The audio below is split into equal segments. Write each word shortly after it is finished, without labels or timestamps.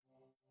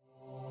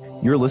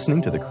You're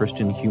listening to the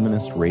Christian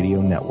Humanist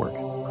Radio Network,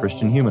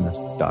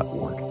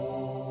 christianhumanist.org.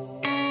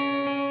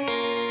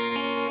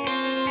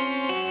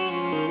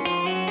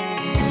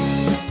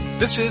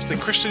 This is the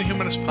Christian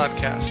Humanist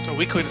Podcast, a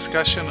weekly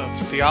discussion of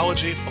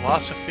theology,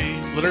 philosophy,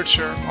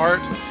 literature,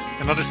 art,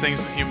 and other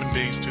things that human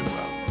beings do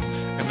well.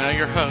 And now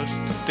your hosts,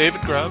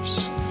 David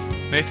Grubbs,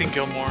 Nathan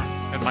Gilmour,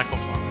 and Michael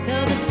Farmer.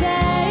 So the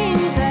same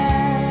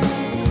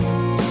says,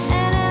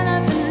 an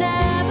elephant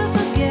never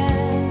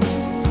forgets,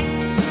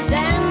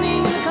 standing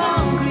in the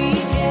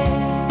concrete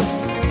gate,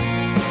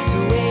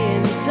 sway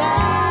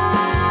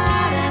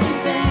inside and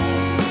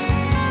insane.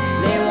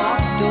 They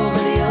walked over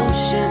the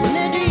ocean,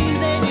 their dreams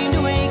they dreamed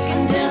awake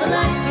until the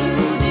lights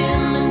grew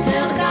dim,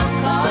 until the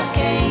cop cars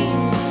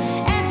came.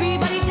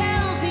 Everybody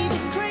tells me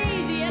this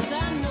crazy, yes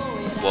I know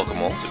it.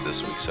 Welcome all to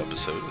this week's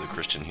episode of the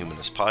Christian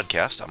Humanist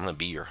Podcast. I'm going to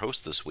be your host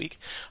this week.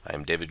 I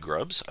am David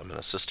Grubbs. I'm an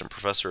assistant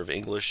professor of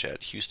English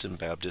at Houston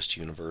Baptist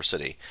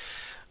University.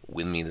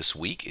 With me this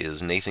week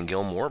is Nathan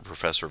Gilmour,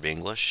 professor of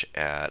English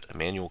at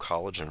Emmanuel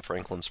College in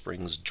Franklin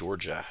Springs,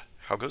 Georgia.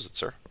 How goes it,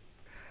 sir?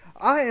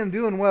 I am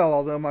doing well,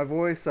 although my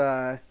voice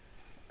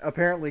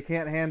apparently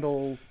can't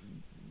handle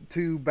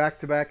two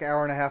back-to-back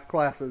hour-and-a-half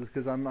classes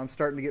because I'm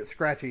starting to get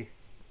scratchy.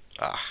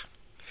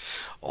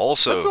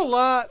 Also, That's a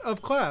lot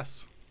of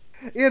class.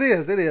 It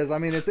is. I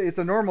mean, it's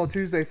a normal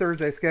Tuesday,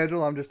 Thursday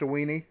schedule. I'm just a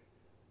weenie.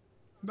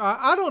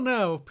 I don't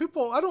know.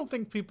 I don't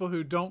think people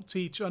who don't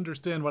teach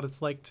understand what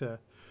it's like to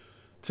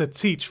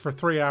teach for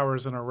 3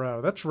 hours in a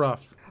row. That's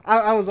rough.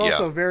 I was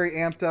also very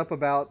amped up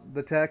about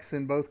the texts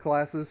in both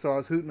classes, so I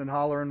was hooting and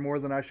hollering more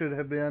than I should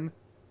have been.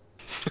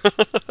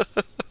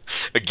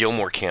 a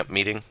Gilmour camp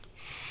meeting.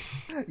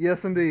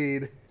 Yes,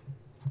 indeed.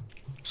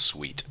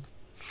 Sweet.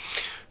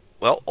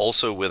 Well,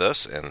 also with us,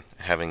 and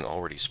having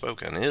already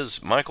spoken, is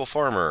Michael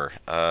Farmer.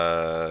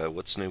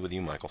 What's new with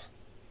you, Michael?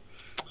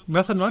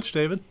 Nothing much,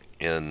 David.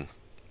 In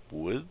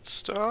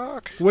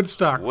Woodstock?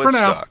 Woodstock. For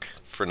now.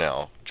 For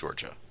now,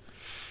 Georgia.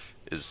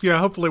 Yeah,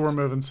 hopefully we're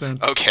moving soon.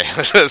 Okay,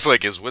 it's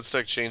like, is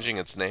Woodstock changing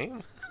its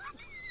name?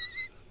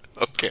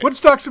 Okay.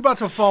 Woodstock's about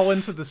to fall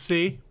into the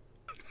sea,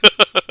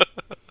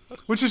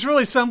 which is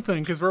really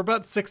something because we're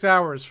about 6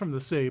 hours from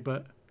the sea.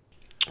 But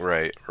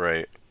right.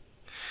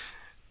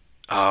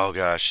 Oh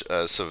gosh,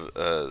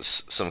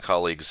 some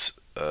colleagues,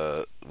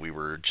 we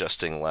were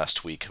jesting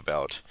last week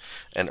about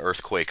an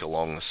earthquake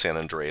along the San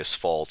Andreas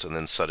Fault, and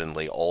then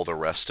suddenly all the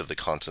rest of the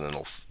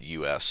continental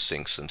U.S.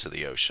 sinks into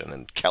the ocean,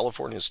 and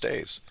California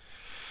stays.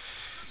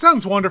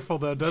 Sounds wonderful,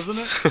 though, doesn't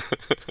it?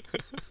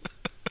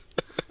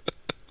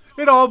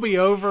 It'd all be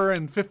over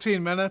in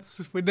 15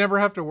 minutes. We'd never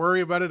have to worry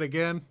about it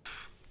again.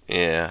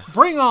 Yeah.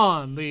 Bring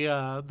on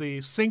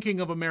the sinking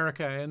of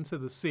America into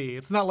the sea.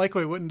 It's not like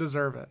we wouldn't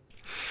deserve it.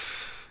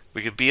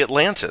 We could be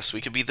Atlantis.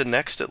 We could be the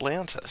next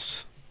Atlantis.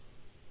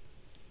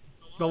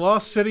 The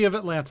lost city of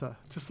Atlanta,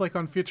 just like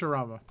on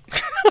Futurama.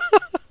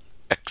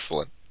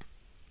 Excellent.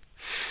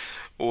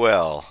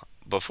 Well,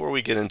 before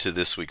we get into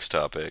this week's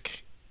topic,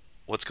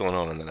 what's going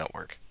on in the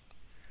network?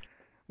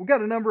 We've got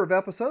a number of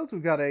episodes.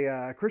 We've got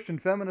a Christian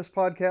feminist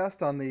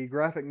podcast on the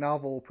graphic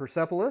novel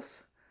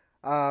Persepolis.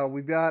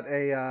 We've got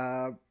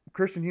a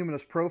Christian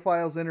Humanist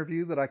Profiles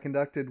interview that I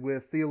conducted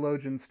with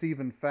theologian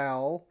Stephen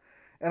Fowle.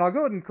 And I'll go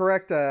ahead and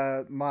correct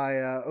my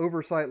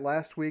oversight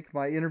last week.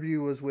 My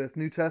interview was with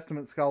New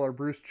Testament scholar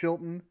Bruce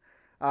Chilton.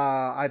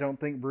 I don't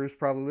think Bruce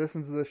probably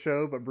listens to this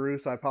show, but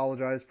Bruce, I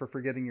apologize for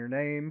forgetting your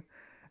name.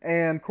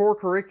 And Core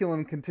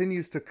Curriculum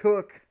continues to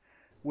cook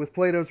with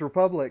Plato's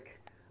Republic.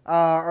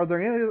 Are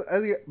there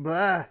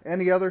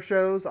any other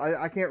shows?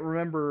 I can't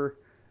remember.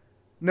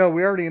 No,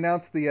 we already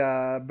announced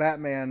the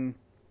Batman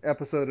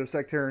episode of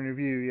Sectarian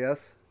Review,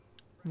 yes?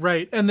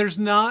 Right, and there's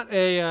not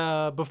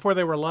a before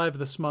they were live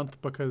this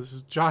month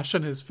because Josh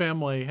and his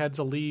family had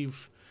to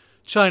leave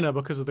China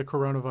because of the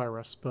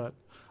coronavirus. But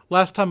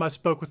last time I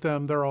spoke with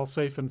them, they're all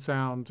safe and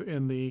sound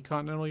in the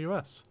continental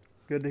U.S.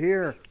 Good to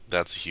hear.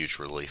 That's a huge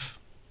relief.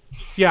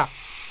 Yeah,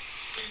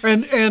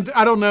 and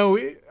I don't know,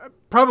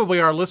 probably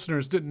our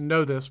listeners didn't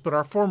know this, but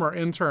our former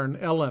intern,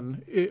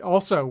 Ellen,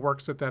 also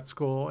works at that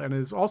school and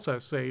is also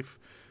safe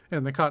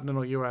in the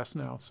continental U.S.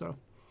 now, so...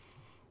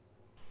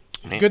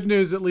 Good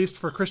news, at least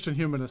for Christian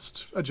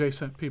humanist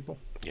adjacent people.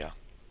 Yeah.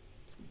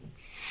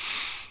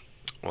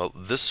 Well,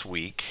 this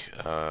week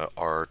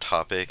our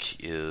topic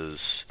is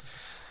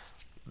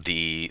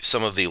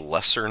some of the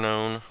lesser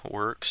known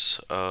works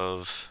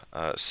of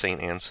Saint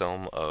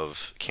Anselm of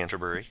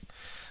Canterbury.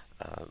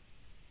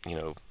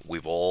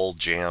 We've all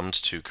jammed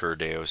to Cur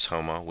Deus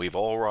Homo. We've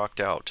all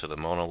rocked out to the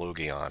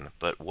Monologion.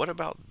 But what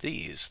about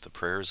these, the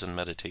prayers and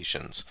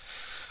meditations?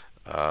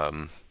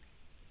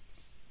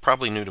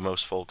 Probably new to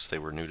most folks. They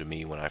were new to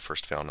me when I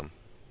first found them.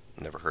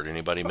 Never heard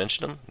anybody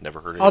mention them.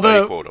 Never heard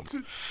anybody quote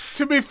them.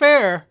 To be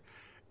fair,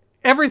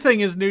 everything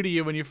is new to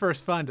you when you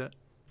first find it.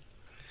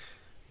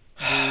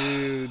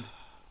 Dude.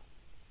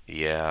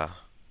 Yeah.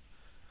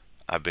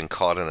 I've been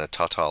caught in a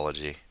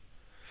tautology.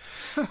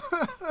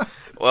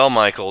 Well,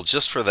 Michael,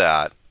 just for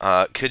that,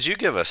 could you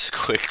give us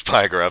quick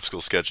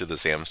biographical sketch of this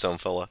Anselm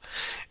fella.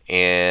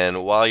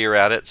 And while you're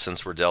at it,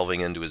 since we're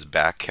delving into his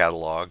back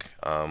catalog,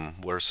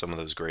 what are some of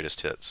those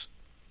greatest hits?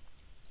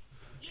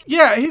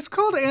 Yeah, he's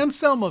called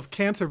Anselm of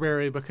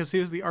Canterbury because he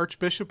was the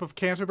Archbishop of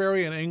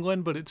Canterbury in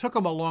England, but it took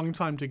him a long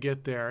time to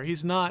get there.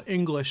 He's not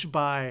English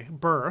by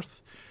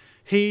birth.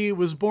 He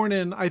was born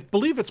in, I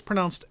believe it's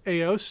pronounced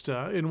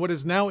Aosta, in what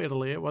is now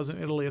Italy. It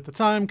wasn't Italy at the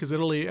time, because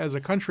Italy as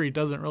a country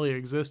doesn't really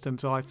exist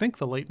until, I think,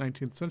 the late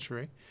 19th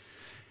century.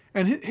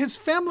 And his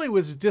family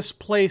was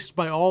displaced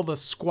by all the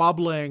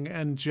squabbling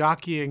and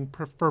jockeying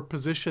for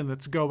position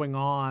that's going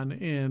on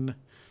in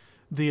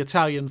the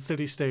Italian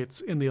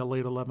city-states in the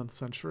late 11th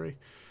century.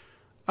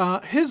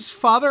 His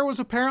father was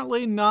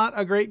apparently not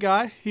a great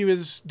guy. He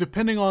was,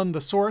 depending on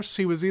the source,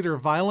 he was either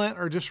violent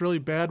or just really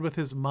bad with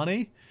his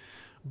money.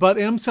 But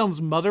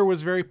Anselm's mother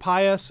was very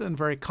pious and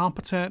very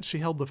competent. She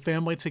held the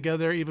family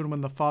together even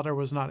when the father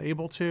was not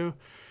able to.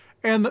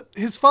 And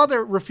his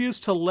father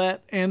refused to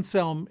let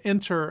Anselm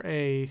enter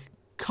a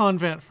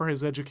convent for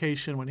his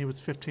education when he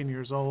was 15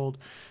 years old.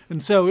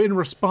 And so in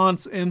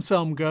response,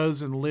 Anselm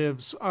goes and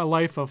lives a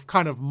life of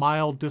kind of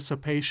mild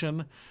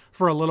dissipation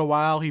for a little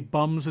while. He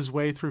bums his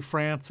way through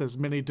France, as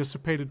many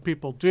dissipated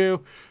people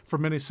do, for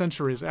many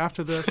centuries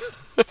after this.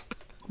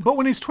 But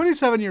when he's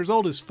 27 years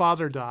old, his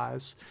father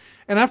dies.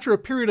 And after a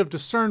period of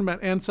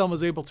discernment, Anselm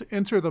was able to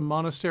enter the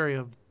monastery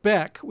of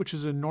Bec, which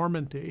is in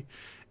Normandy.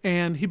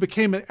 And he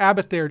became an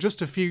abbot there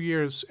just a few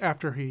years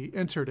after he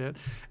entered it.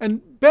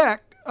 And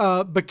Bec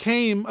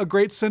became a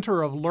great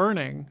center of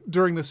learning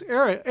during this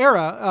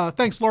era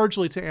thanks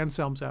largely to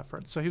Anselm's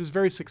efforts. So he was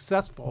very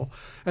successful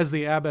as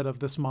the abbot of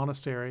this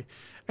monastery.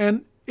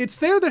 And it's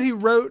there that he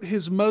wrote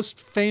his most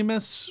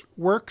famous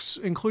works,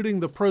 including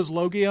the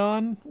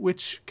Proslogion,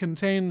 which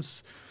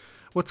contains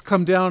what's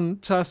come down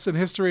to us in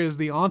history as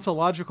the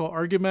ontological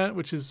argument,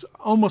 which is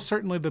almost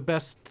certainly the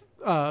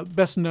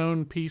best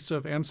known piece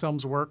of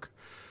Anselm's work.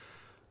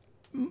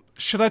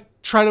 Should I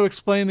try to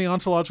explain the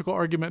ontological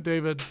argument,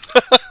 David?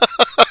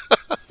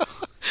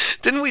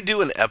 Didn't we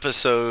do an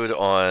episode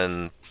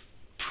on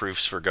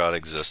proofs for God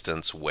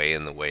existence way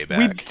back?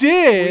 We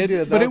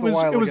did. But it was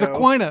was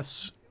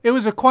Aquinas. It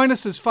was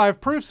Aquinas'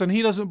 5 proofs, and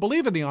he doesn't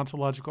believe in the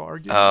ontological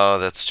argument. Oh,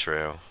 that's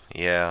true.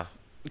 Yeah.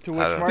 To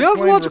which Mark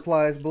Twain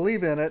replies,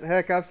 believe in it.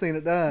 Heck, I've seen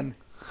it done.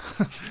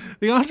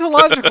 The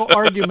ontological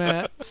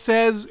argument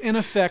says, in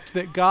effect,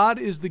 that God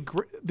is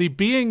the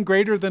being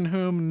greater than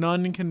whom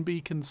none can be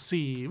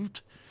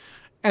conceived.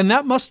 And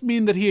that must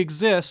mean that he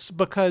exists,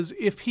 because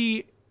if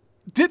he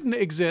didn't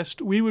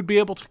exist, we would be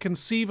able to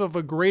conceive of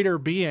a greater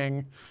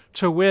being,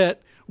 to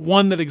wit,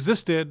 one that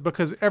existed,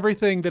 because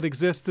everything that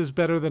exists is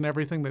better than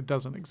everything that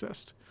doesn't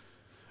exist.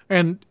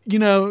 And,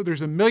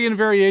 there's a million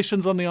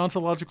variations on the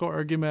ontological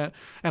argument,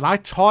 and I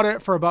taught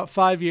it for about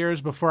 5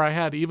 years before I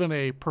had even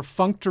a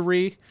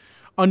perfunctory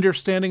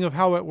understanding of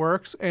how it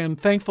works. And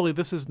thankfully,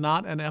 this is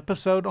not an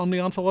episode on the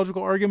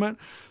ontological argument.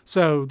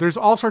 So there's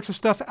all sorts of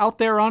stuff out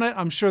there on it.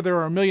 I'm sure there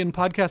are a million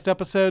podcast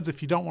episodes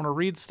if you don't want to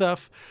read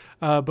stuff,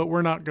 but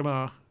we're not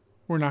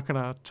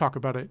gonna talk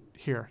about it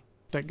here.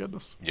 Thank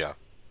goodness. Yeah.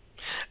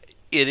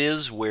 It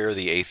is where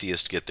the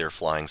atheists get their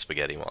flying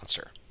spaghetti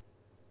monster.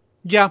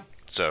 Yeah.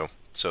 So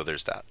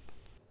there's that.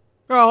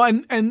 Oh,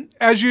 and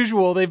as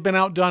usual, they've been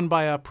outdone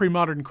by a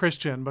pre-modern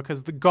Christian,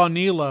 because the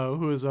Gaunilo,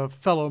 who is a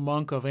fellow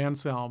monk of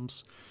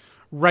Anselm's,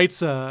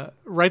 writes a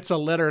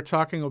letter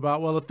talking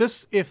about, well,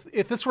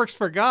 if this works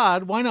for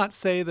God, why not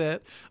say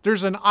that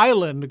there's an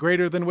island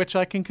greater than which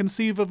I can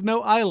conceive of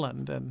no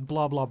island, and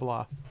blah, blah,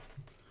 blah.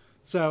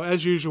 So,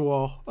 as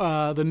usual,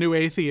 the new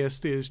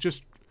atheist is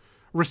just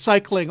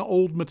recycling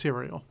old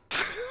material.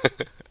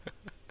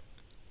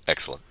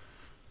 Excellent.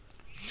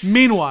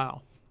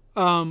 Meanwhile,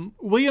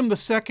 William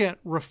II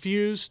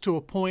refused to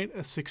appoint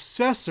a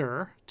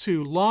successor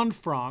to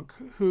Lanfranc,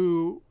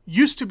 who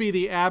used to be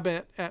the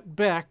abbot at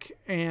Bec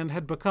and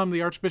had become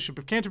the Archbishop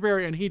of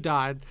Canterbury, and he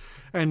died.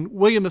 And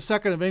William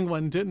II of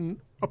England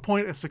didn't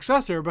appoint a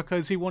successor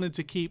because he wanted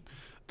to keep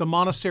the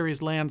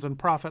monastery's lands and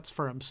profits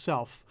for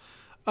himself.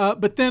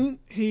 But then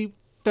he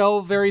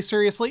fell very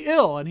seriously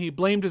ill, and he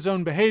blamed his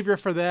own behavior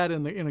for that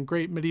in a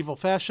great medieval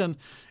fashion,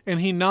 and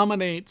he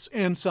nominates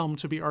Anselm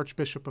to be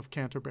Archbishop of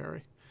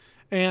Canterbury.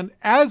 And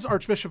as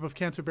Archbishop of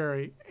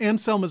Canterbury,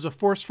 Anselm is a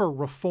force for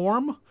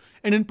reform,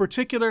 and in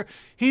particular,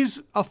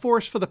 he's a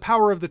force for the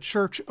power of the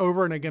church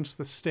over and against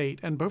the state.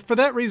 And for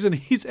that reason,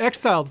 he's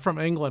exiled from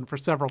England for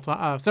several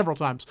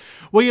times.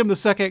 William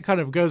II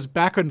kind of goes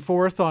back and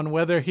forth on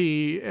whether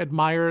he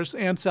admires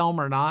Anselm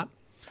or not.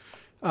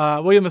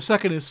 William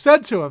II is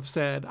said to have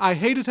said, "I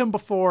hated him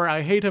before,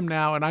 I hate him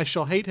now, and I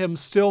shall hate him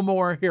still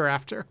more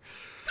hereafter,"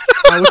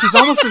 which is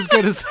almost as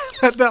good as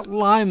that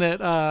line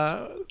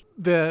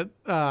that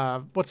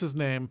what's his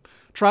name?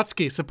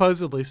 Trotsky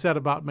supposedly said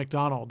about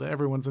MacDonald, that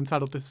everyone's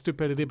entitled to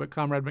stupidity, but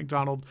Comrade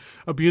MacDonald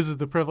abuses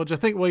the privilege. I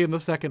think William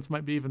II's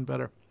might be even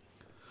better.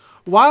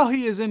 While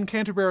he is in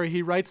Canterbury,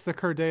 he writes the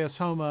Cur Deus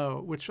Homo,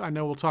 which I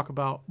know we'll talk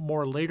about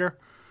more later.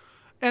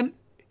 And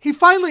he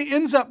finally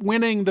ends up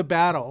winning the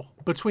battle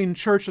between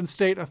church and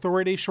state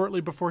authority shortly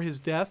before his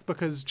death,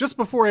 because just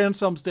before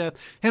Anselm's death,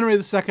 Henry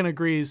II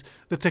agrees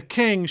that the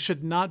king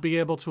should not be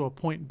able to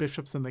appoint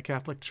bishops in the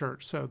Catholic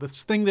Church. So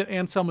this thing that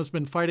Anselm has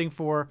been fighting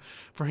for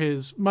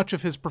much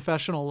of his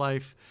professional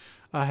life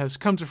has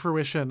come to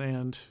fruition,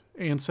 and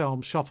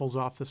Anselm shuffles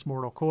off this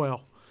mortal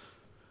coil.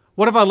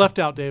 What have I left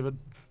out, David?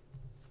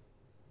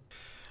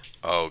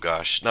 Oh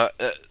gosh, not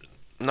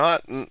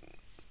much.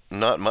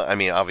 I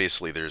mean,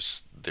 obviously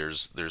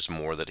there's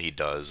more that he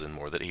does and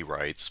more that he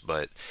writes,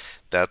 but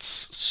that's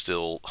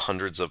still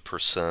hundreds of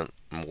percent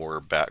more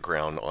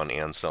background on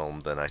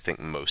Anselm than I think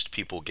most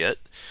people get,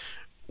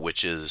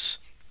 which is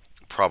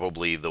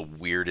probably the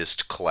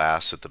weirdest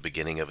class at the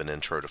beginning of an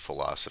intro to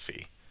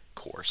philosophy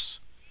course.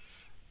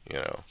 You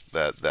know,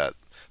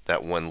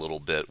 that one little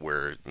bit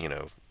where, you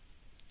know,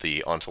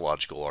 the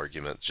ontological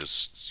argument just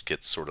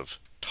gets sort of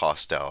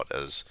tossed out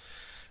as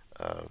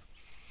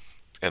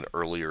an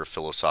earlier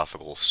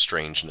philosophical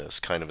strangeness,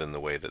 kind of in the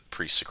way that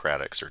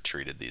pre-Socratics are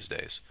treated these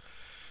days.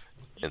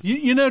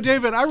 You know,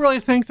 David, I really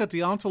think that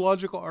the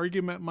ontological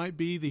argument might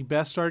be the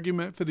best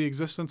argument for the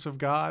existence of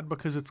God,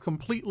 because it's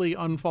completely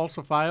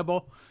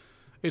unfalsifiable.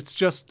 It's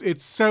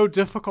so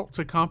difficult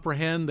to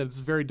comprehend that it's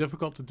very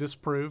difficult to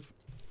disprove.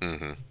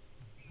 Mm-hmm.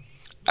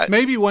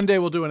 Maybe one day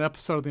we'll do an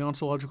episode of the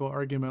ontological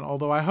argument,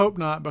 although I hope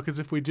not, because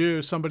if we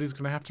do, somebody's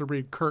going to have to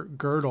read Kurt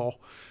Gödel.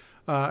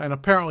 And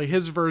apparently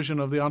his version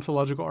of the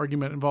ontological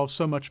argument involves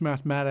so much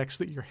mathematics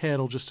that your head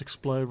will just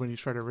explode when you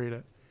try to read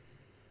it.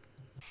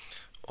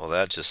 Well,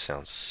 that just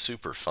sounds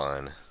super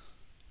fun.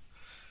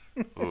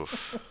 Oof.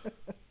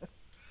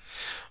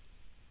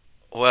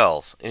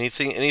 Well,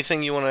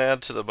 anything you want to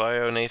add to the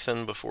bio,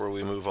 Nathan, before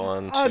we move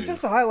on to...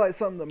 Just to highlight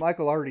something that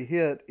Michael already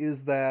hit,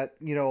 is that,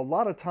 you know, a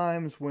lot of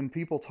times when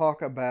people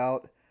talk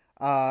about,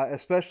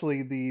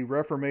 especially the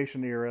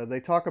Reformation era, they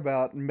talk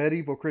about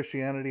medieval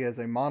Christianity as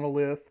a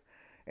monolith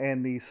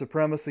and the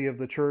supremacy of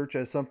the church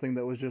as something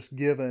that was just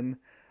given.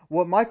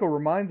 What Michael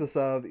reminds us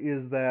of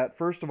is that,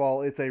 first of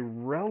all, it's a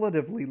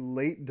relatively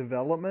late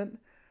development,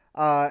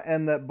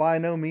 and that by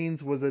no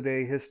means was it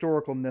a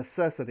historical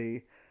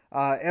necessity.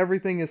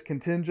 Everything is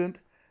contingent,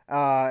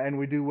 and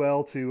we do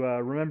well to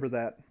remember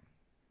that.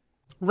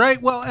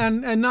 Right. Well,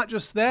 and not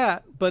just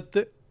that,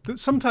 but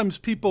sometimes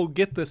people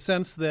get the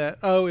sense that,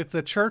 if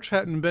the church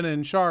hadn't been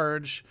in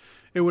charge,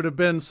 it would have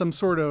been some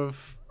sort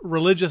of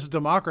religious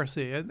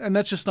democracy, and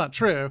that's just not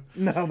true.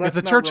 No, that's if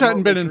the not church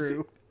hadn't been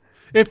true.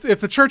 If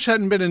the church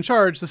hadn't been in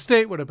charge, the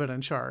state would have been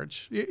in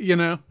charge. You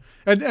know,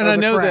 and I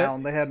know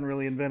crown. that They hadn't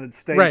really invented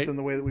states right. in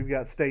the way that we've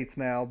got states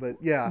now. But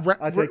yeah,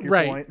 I take your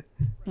right. point.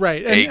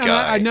 Right, and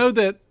I know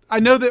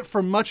that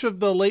for much of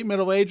the late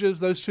Middle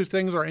Ages, those two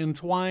things are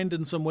entwined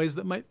in some ways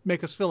that might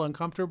make us feel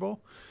uncomfortable.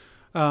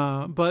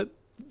 But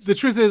the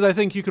truth is, I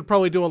think you could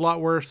probably do a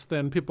lot worse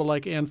than people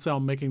like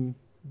Anselm making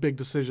big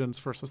decisions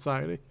for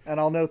society. And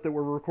I'll note that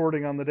we're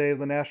recording on the day of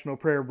the National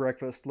Prayer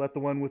Breakfast. Let the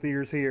one with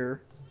ears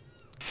hear.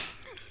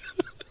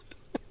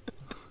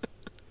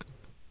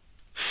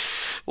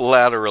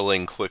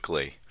 Lateraling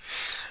quickly.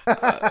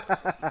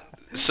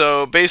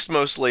 So, based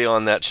mostly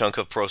on that chunk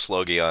of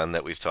proslogion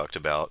that we've talked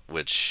about,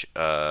 which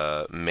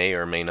may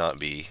or may not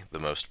be the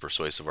most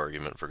persuasive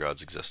argument for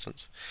God's existence,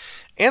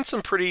 and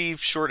some pretty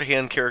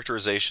shorthand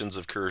characterizations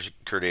of Cur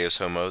Deus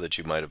Homo that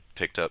you might have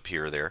picked up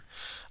here or there,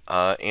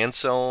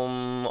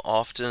 Anselm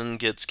often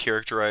gets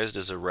characterized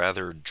as a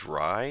rather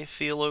dry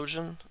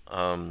theologian,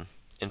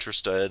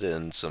 interested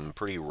in some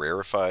pretty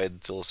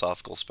rarefied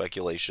philosophical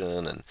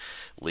speculation and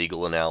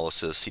legal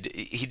analysis.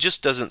 He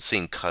just doesn't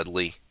seem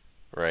cuddly,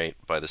 right,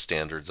 by the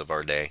standards of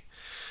our day.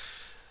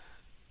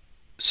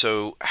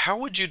 So how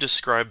would you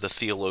describe the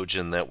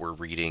theologian that we're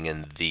reading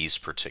in these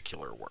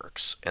particular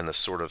works and the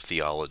sort of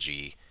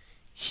theology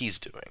he's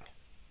doing?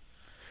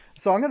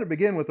 So I'm going to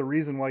begin with the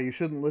reason why you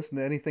shouldn't listen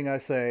to anything I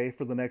say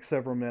for the next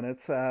several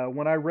minutes.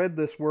 When I read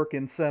this work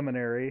in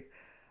seminary,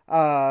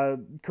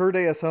 Cur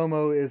Deus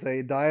Homo is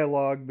a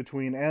dialogue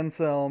between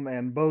Anselm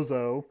and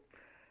Bozo.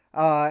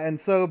 And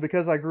so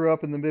because I grew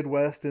up in the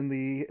Midwest in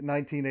the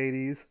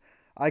 1980s,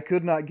 I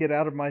could not get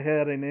out of my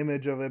head an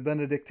image of a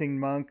Benedictine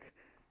monk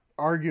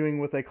arguing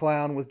with a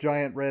clown with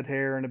giant red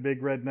hair and a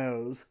big red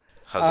nose.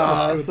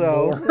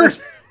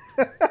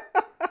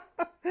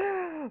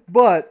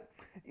 But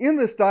in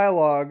this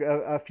dialogue,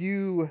 a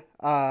few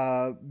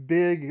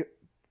big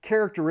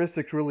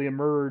characteristics really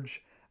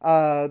emerge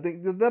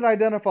that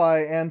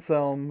identify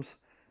Anselm's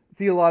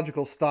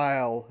theological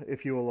style,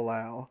 if you will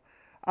allow.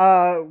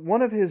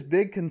 One of his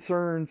big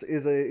concerns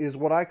is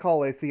what I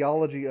call a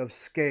theology of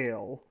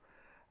scale.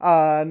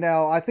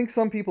 Now, I think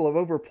some people have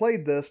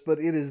overplayed this, but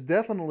it is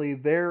definitely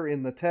there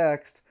in the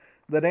text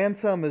that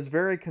Anselm is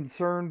very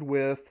concerned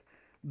with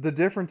the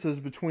differences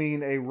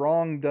between a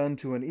wrong done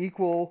to an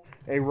equal,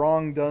 a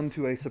wrong done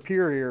to a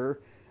superior,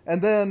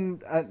 and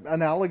then,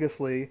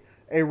 analogously,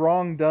 a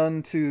wrong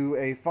done to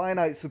a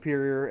finite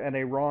superior and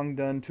a wrong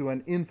done to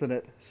an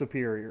infinite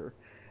superior.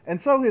 And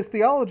so his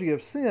theology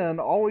of sin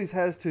always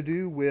has to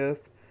do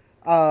with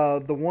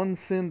the one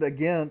sinned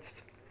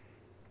against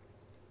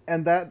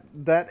and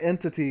that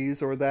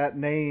entity's or that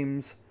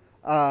name's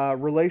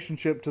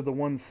relationship to the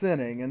one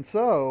sinning. And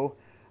so,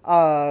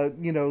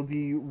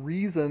 the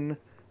reason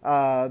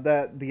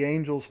that the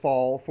angels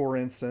fall, for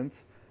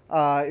instance,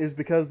 is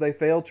because they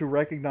fail to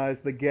recognize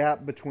the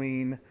gap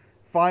between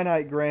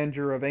finite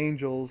grandeur of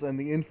angels and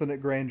the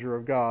infinite grandeur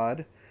of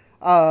God.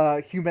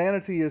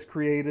 Humanity is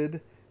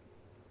created,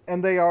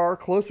 and they are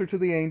closer to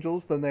the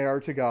angels than they are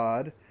to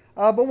God.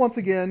 But once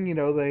again,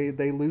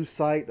 they lose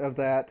sight of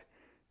that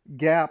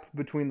gap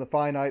between the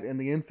finite and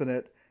the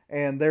infinite,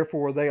 and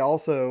therefore they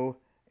also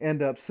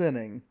end up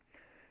sinning.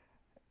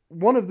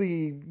 One of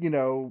the,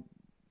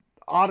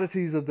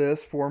 oddities of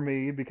this for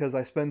me, because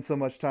I spend so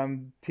much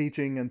time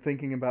teaching and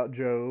thinking about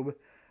Job,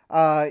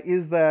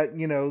 is that,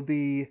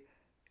 the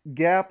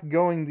gap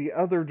going the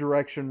other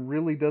direction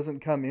really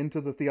doesn't come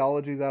into the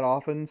theology that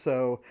often.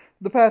 So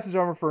the passage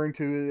I'm referring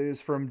to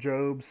is from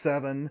Job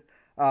 7,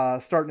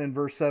 starting in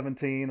verse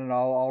 17, and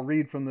I'll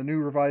read from the New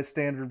Revised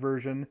Standard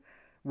Version,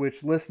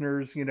 which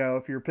listeners,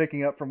 if you're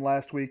picking up from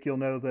last week, you'll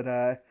know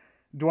that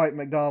Dwight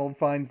MacDonald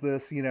finds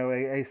this,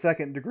 a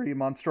second degree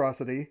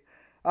monstrosity.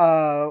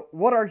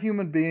 What are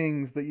human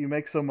beings that you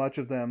make so much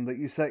of them, that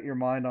you set your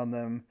mind on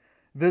them?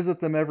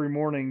 Visit them every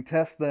morning,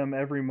 test them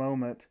every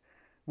moment.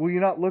 Will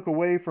you not look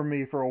away from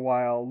me for a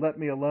while? Let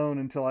me alone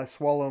until I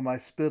swallow my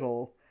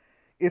spittle.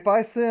 If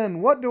I sin,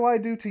 what do I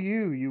do to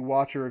you, you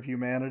watcher of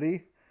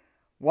humanity?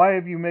 Why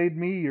have you made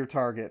me your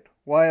target?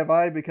 Why have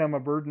I become a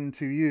burden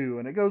to you?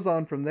 And it goes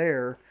on from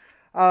there.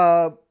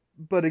 But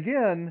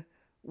again,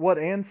 what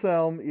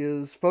Anselm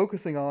is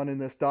focusing on in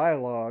this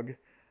dialogue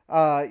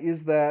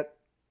is that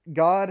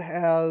God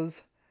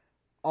has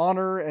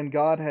honor and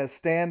God has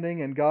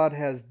standing and God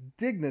has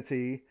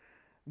dignity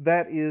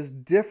that is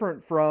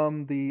different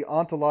from the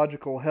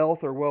ontological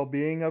health or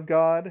well-being of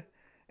God,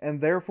 and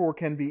therefore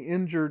can be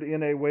injured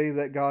in a way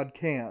that God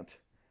can't.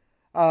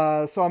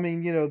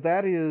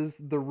 That is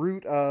the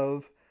root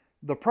of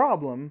the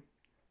problem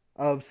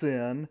of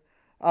sin.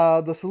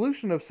 The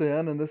solution of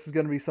sin, and this is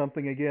going to be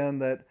something, again,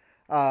 that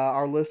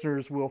our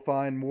listeners will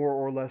find more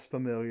or less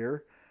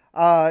familiar,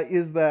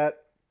 is that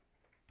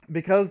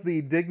because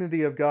the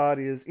dignity of God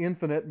is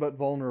infinite but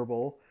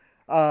vulnerable,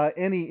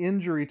 any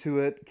injury to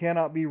it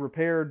cannot be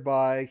repaired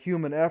by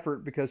human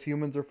effort because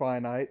humans are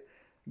finite.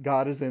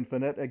 God is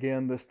infinite.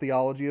 Again, this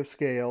theology of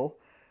scale.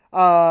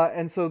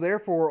 And so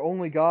therefore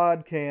only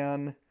God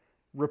can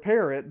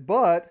repair it,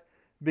 but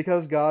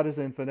because God is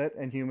infinite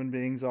and human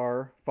beings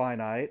are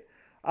finite,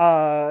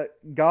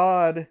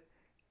 God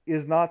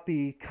is not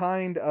the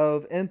kind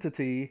of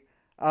entity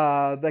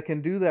that can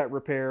do that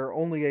repair.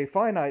 Only a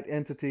finite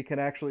entity can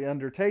actually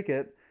undertake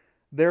it.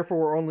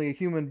 Therefore, only a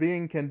human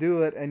being can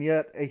do it, and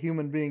yet a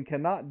human being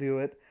cannot do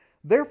it.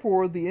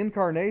 Therefore, the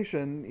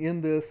incarnation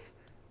in this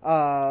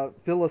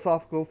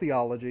philosophical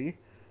theology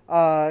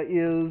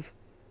is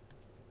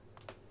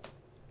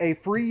a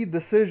free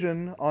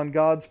decision on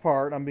God's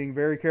part. I'm being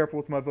very careful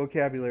with my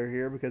vocabulary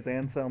here because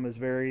Anselm is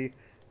very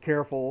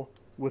careful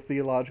with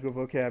theological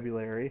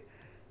vocabulary.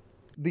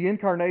 The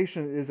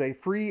incarnation is a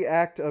free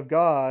act of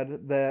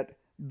God that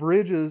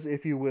bridges,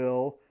 if you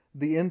will,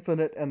 the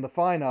infinite and the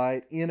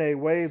finite in a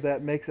way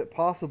that makes it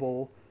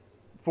possible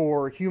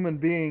for human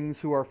beings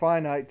who are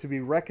finite to be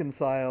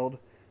reconciled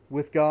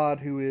with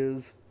God who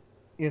is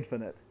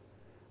infinite.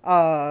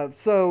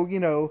 Those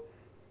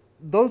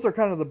are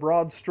kind of the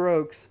broad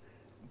strokes.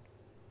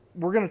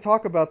 We're going to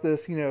talk about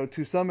this,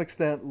 to some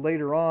extent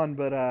later on,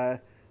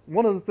 but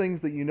one of the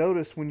things that you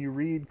notice when you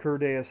read Cur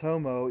Deus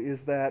Homo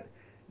is that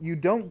you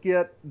don't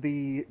get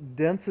the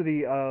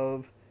density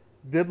of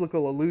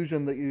biblical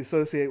allusion that you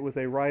associate with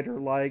a writer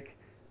like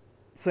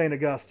St.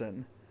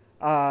 Augustine.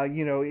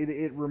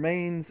 It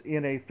remains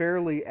in a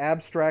fairly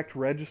abstract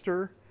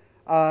register,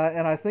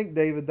 and I think,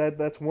 David,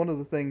 that's one of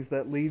the things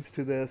that leads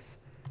to this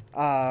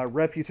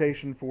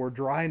reputation for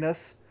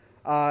dryness,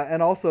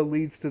 and also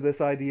leads to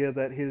this idea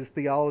that his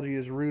theology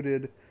is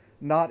rooted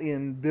not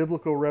in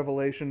biblical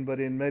revelation but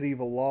in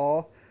medieval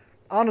law.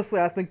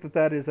 Honestly, I think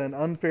that is an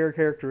unfair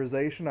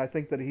characterization. I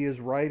think that he is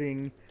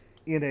writing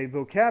in a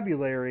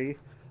vocabulary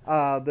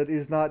that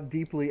is not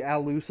deeply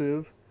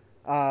allusive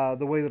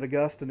the way that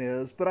Augustine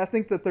is, but I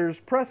think that there's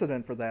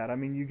precedent for that. I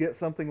mean, you get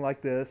something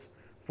like this,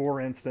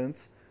 for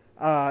instance,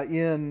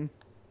 in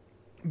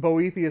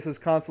Boethius's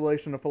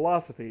Consolation of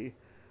Philosophy.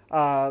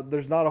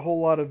 There's not a whole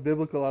lot of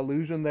biblical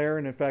allusion there,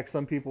 and in fact,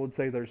 some people would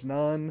say there's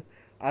none.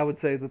 I would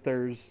say that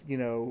there's,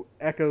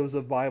 echoes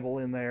of Bible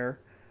in there.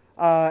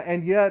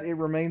 And yet it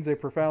remains a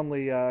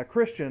profoundly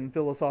Christian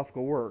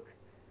philosophical work.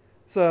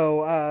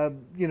 So,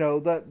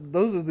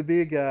 those are the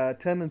big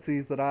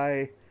tendencies that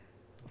I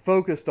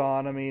focused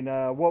on. I mean,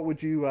 what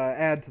would you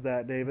add to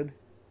that, David?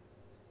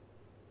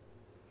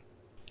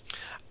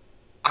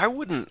 I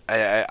wouldn't.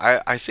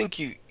 I think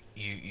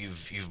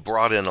you've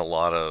brought in a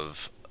lot of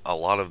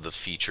the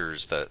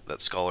features that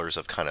scholars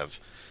have kind of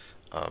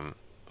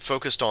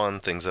focused on,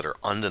 things that are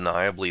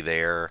undeniably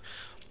there,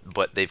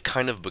 but they've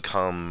kind of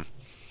become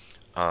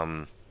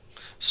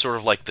sort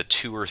of like the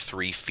 2 or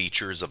 3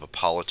 features of a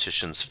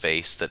politician's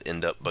face that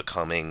end up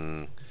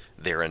becoming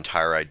their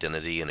entire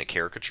identity in a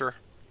caricature.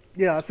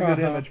 Yeah, that's a good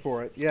image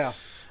for it. Yeah.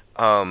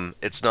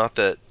 It's not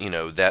that,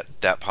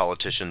 that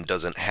politician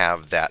doesn't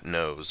have that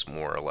nose,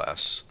 more or less.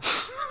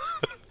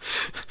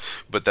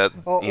 But that,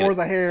 or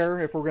the hair,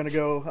 if we're going to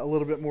go a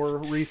little bit more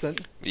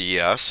recent.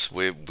 Yes,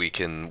 we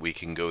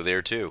can go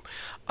there too.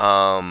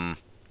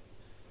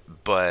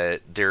 But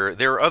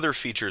there are other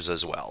features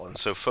as well, and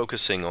so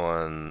focusing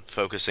on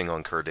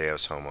Cur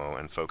Deus Homo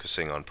and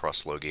focusing on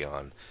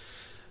proslogion,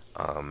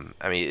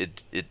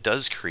 it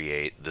does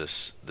create this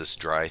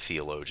dry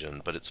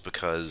theologian, but it's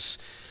because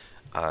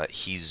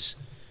he's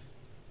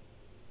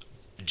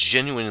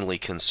genuinely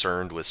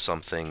concerned with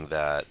something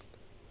that,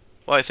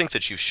 well, I think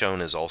that you've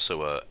shown is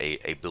also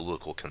a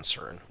biblical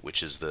concern,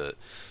 which is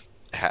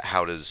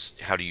how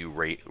do you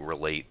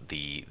relate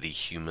the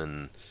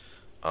human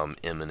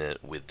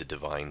immanent with the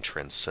divine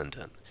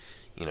transcendent?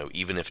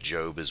 Even if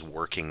Job is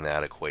working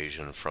that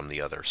equation from the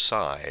other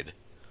side,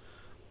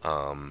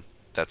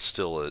 that's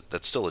still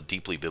a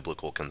deeply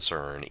biblical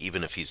concern,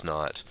 even if he's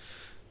not,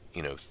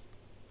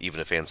 even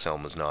if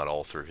Anselm is not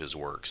all through his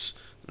works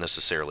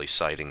necessarily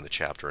citing the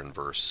chapter and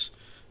verse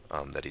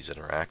that he's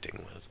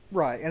interacting with.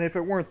 Right, and if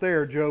it weren't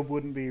there, Job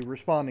wouldn't be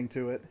responding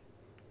to it.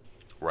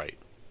 Right.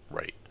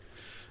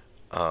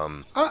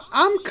 I'm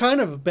kind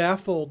of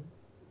baffled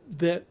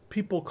that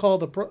people call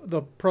the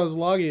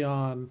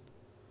proslogion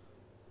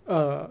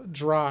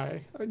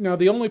dry. Now,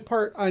 the only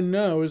part I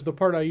know is the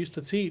part I used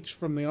to teach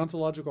from the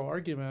ontological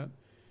argument,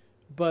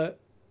 but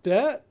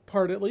that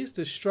part at least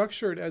is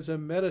structured as a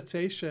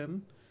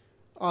meditation,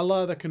 a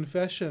la the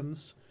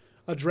Confessions,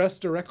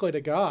 addressed directly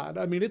to God.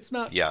 I mean, it's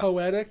not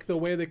poetic the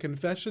way the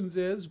Confessions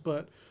is,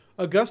 but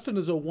Augustine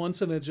is a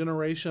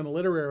once-in-a-generation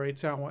literary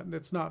talent, and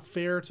it's not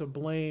fair to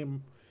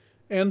blame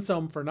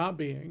Anselm for not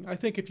being. I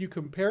think if you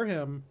compare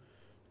him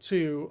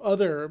to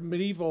other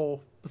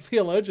medieval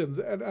theologians,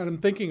 and I'm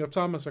thinking of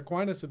Thomas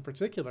Aquinas in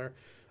particular,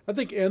 I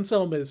think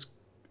Anselm is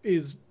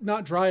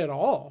not dry at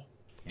all.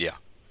 Yeah.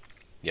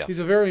 He's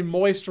a very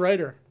moist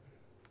writer.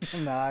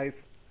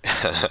 Nice.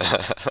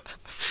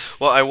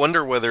 Well, I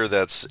wonder whether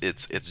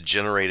it's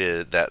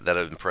generated, that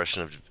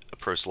impression of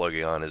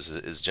proslogion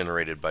is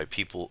generated by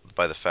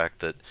the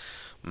fact that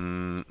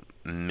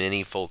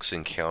many folks'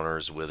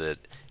 encounters with it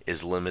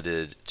is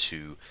limited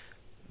to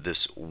this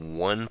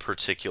one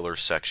particular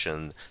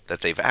section that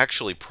they've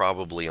actually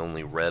probably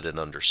only read and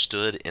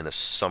understood in a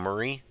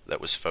summary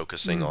that was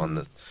focusing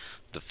on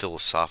the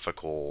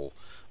philosophical,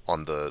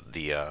 on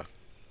the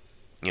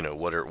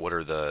what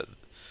are the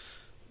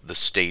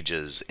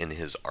stages in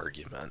his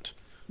argument.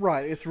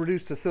 Right, it's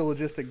reduced to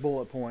syllogistic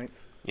bullet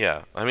points.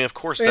 Yeah, of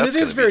course, and that's it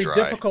is very dry.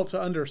 difficult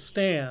to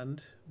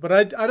understand. But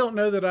I don't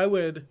know that I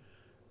would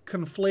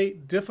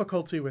conflate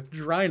difficulty with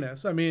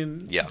dryness.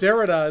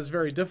 Derrida is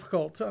very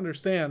difficult to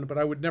understand, but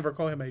I would never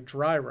call him a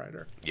dry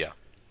writer. Yeah,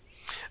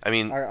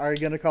 are you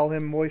going to call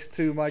him moist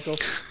too, Michael?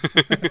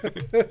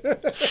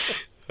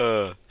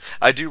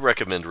 I do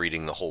recommend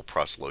reading the whole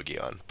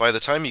proslogion. By the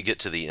time you get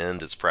to the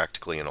end, it's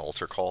practically an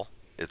altar call.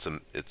 It's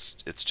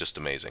just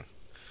amazing.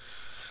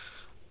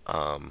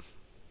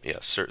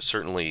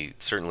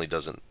 Certainly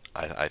doesn't,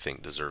 I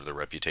think, deserve the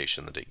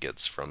reputation that it gets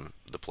from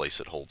the place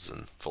it holds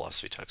in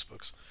philosophy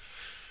textbooks.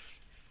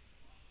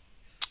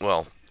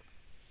 Well,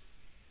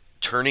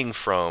 turning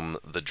from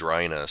the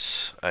dryness,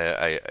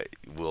 I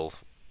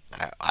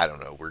don't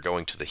know, we're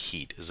going to the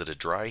heat. Is it a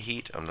dry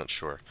heat? I'm not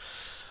sure.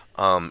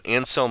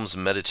 Anselm's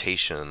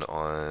meditation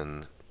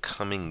on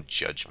coming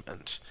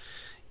judgment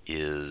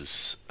is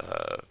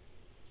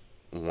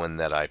one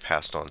that I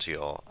passed on to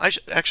y'all. I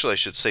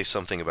should say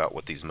something about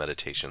what these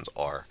meditations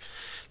are.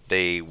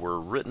 They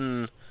were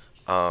written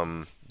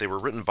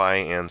by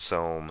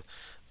Anselm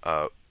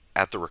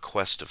at the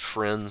request of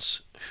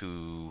friends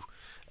who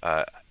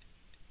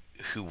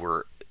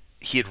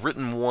he had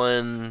written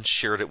one,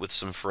 shared it with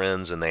some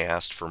friends, and they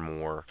asked for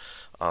more.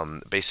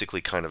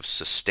 Basically, kind of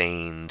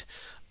sustained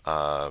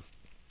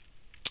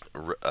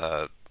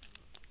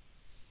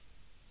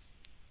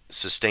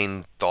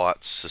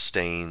thoughts,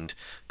 sustained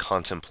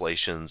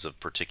contemplations of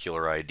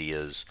particular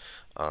ideas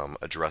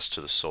addressed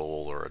to the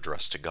soul or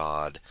addressed to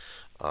God,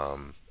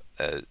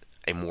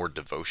 a more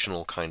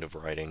devotional kind of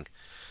writing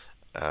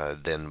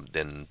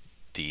than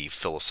the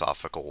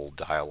philosophical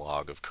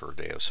dialogue of Cur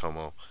Deus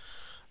Homo.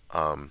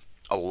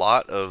 A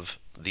lot of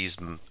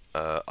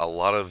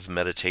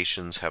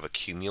meditations have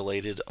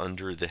accumulated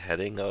under the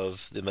heading of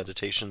the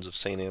Meditations of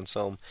St.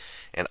 Anselm,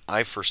 and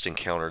I first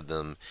encountered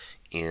them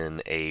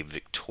in a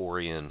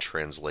Victorian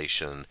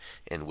translation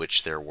in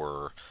which there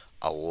were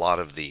a lot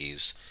of these.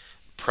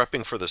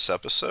 Prepping for this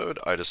episode,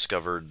 I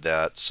discovered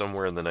that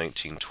somewhere in the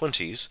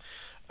 1920s,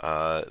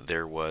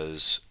 there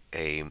was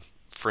a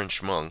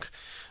French monk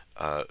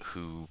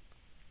who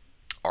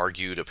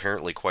argued,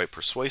 apparently quite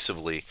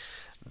persuasively,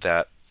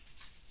 that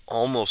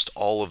almost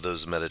all of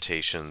those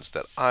meditations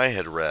that I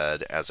had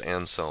read as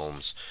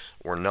Anselm's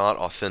were not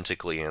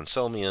authentically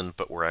Anselmian,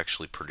 but were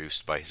actually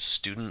produced by his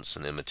students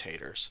and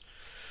imitators.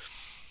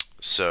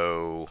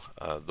 So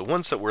the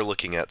ones that we're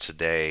looking at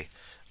today,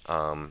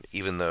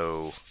 even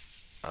though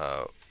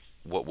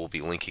what we'll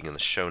be linking in the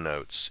show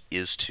notes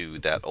is to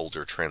that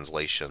older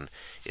translation.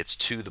 It's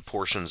to the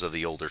portions of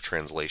the older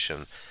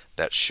translation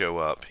that show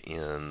up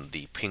in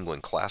the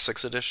Penguin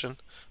Classics edition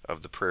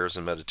of the Prayers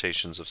and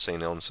Meditations of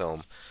St.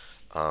 Anselm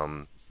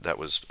that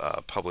was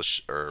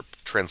published or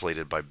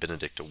translated by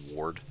Benedict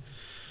Ward.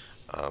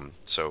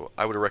 So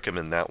I would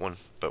recommend that one,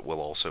 but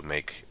we'll also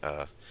make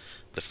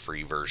the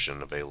free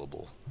version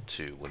available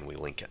too when we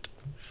link it.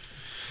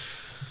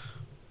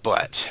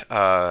 But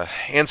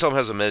Anselm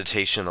has a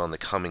meditation on the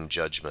coming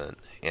judgment,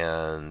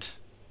 and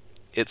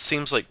it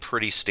seems like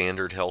pretty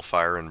standard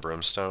hellfire and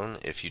brimstone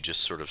if you just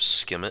sort of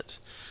skim it.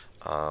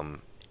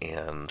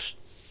 And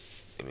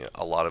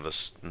a lot of us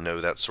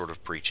know that sort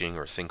of preaching,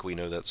 or think we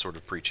know that sort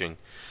of preaching.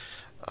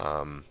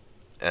 And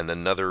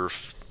another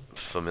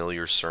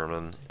familiar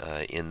sermon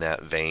in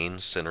that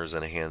vein, Sinners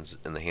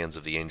in the Hands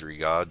of the Angry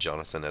God,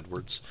 Jonathan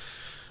Edwards,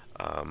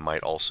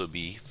 might also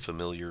be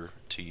familiar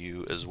to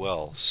you as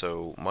well.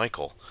 So,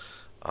 Michael,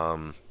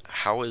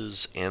 how is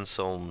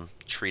Anselm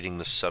treating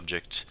the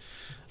subject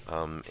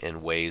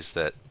in ways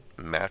that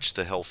match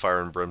the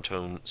hellfire and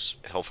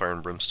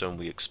brimstone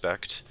we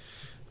expect,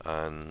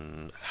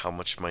 and how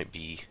much might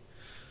be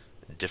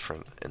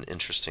different in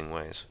interesting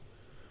ways?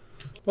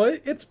 Well,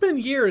 it's been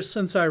years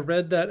since I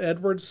read that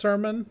Edwards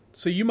sermon,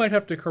 so you might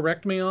have to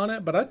correct me on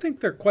it, but I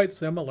think they're quite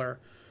similar.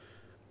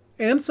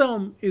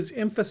 Anselm is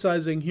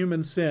emphasizing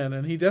human sin,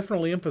 and he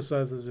definitely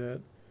emphasizes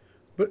it,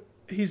 but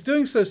he's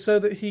doing so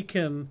that he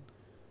can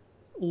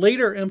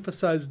later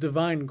emphasize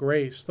divine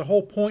grace. The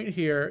whole point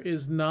here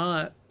is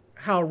not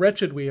how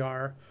wretched we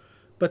are,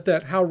 but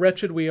that how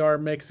wretched we are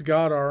makes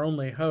God our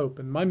only hope.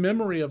 And my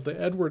memory of the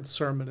Edwards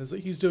sermon is that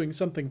he's doing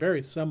something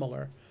very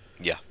similar.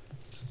 Yeah.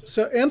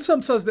 So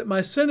Anselm says that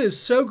my sin is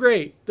so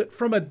great that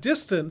from a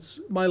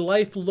distance, my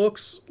life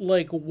looks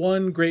like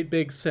one great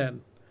big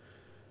sin.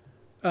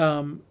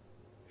 And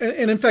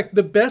in fact,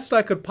 the best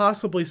I could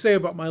possibly say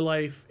about my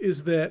life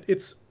is that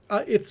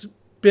it's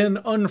been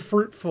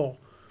unfruitful.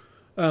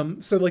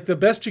 So like the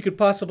best you could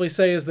possibly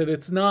say is that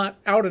it's not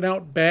out and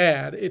out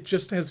bad. It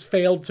just has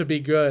failed to be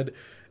good.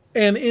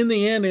 And in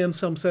the end,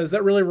 Anselm says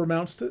that really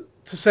amounts to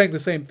saying the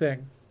same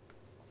thing.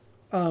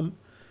 And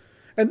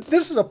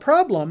this is a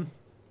problem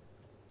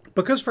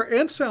because for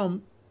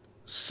Anselm,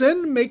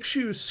 sin makes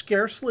you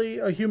scarcely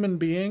a human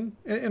being.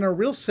 In a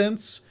real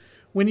sense,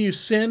 when you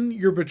sin,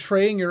 you're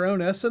betraying your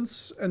own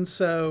essence. And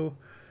so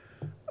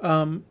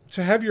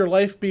to have your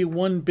life be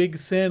one big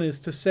sin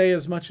is to say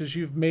as much as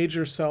you've made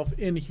yourself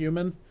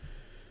inhuman.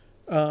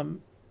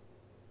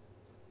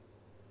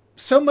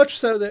 So much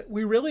so that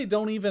we really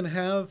don't even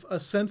have a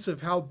sense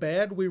of how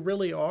bad we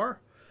really are.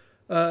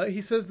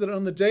 He says that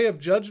on the day of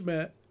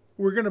judgment,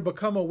 we're going to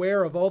become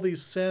aware of all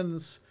these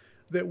sins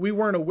that we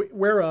weren't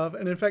aware of.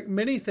 And in fact,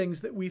 many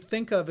things that we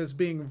think of as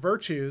being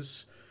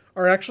virtues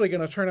are actually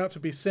going to turn out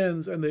to be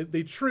sins. And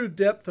the true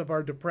depth of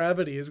our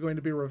depravity is going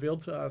to be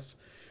revealed to us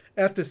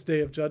at this day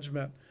of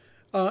judgment.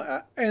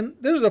 And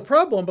this is a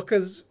problem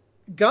because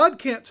God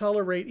can't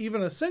tolerate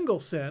even a single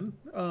sin,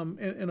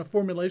 in a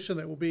formulation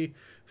that will be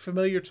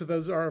familiar to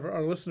those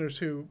our listeners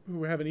who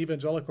have an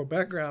evangelical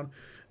background.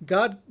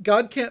 God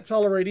can't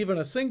tolerate even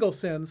a single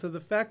sin. So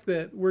the fact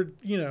that we're,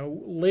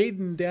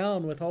 laden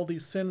down with all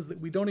these sins that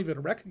we don't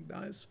even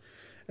recognize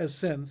as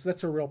sins,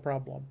 that's a real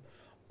problem.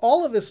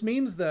 All of this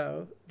means,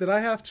 though, that I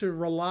have to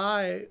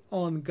rely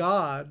on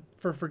God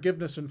for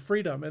forgiveness and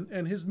freedom.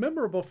 And his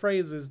memorable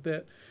phrase is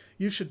that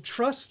you should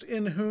trust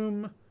in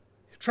him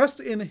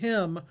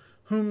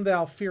whom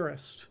thou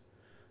fearest.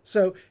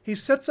 So he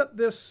sets up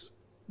this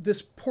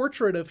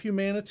portrait of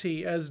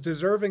humanity as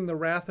deserving the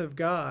wrath of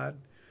God.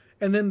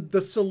 And then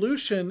the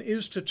solution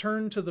is to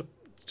turn to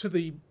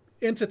the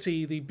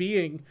entity, the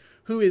being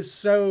who is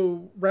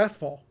so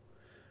wrathful.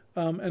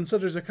 And so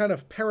there's a kind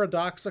of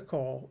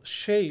paradoxical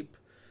shape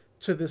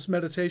to this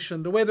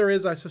meditation, the way there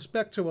is, I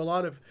suspect, to a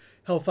lot of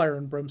hellfire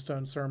and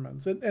brimstone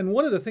sermons. And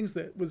one of the things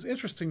that was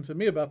interesting to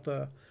me about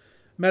the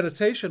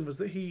meditation was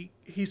that he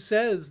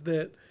says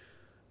that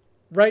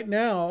right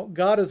now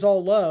God is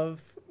all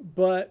love,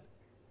 but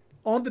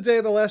on the day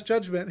of the last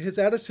judgment, his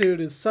attitude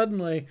is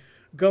suddenly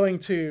going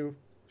to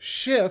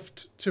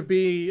shift to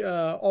be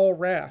all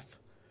wrath.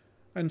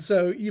 And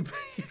so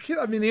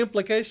the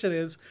implication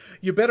is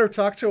you better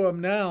talk to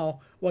him now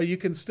while you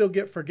can still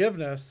get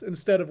forgiveness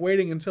instead of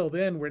waiting until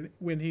then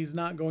when he's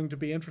not going to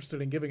be interested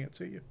in giving it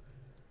to you.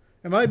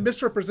 Am I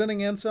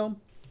misrepresenting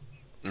Anselm?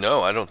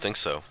 No, I don't think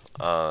so.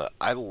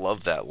 I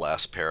love that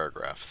last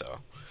paragraph, though.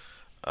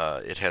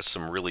 It has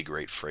some really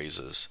great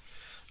phrases.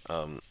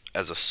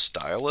 As a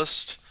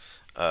stylist,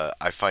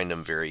 I find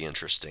him very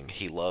interesting.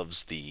 He loves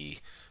to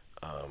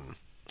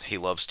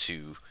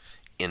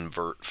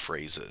invert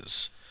phrases.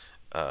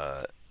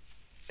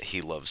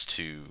 He loves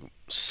to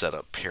set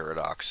up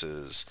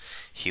paradoxes.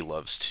 He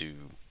loves to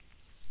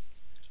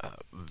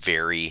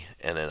vary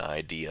in an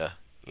idea.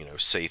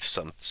 Say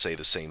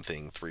the same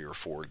thing 3 or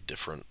 4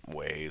 different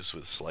ways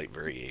with slight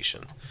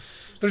variation.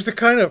 There's a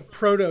kind of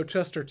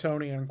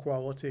proto-Chestertonian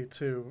quality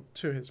to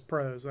his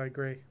prose. I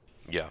agree.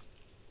 Yeah,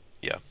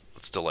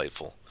 it's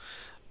delightful.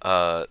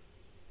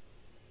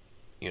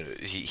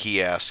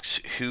 he asks,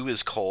 who is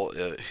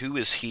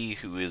he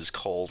who is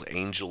called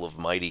Angel of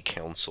Mighty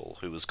Counsel,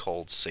 who is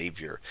called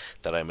Savior,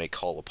 that I may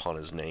call upon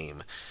his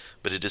name?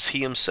 But it is he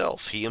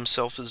himself. He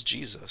himself is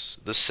Jesus.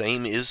 The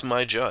same is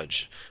my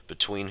judge,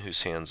 between whose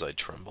hands I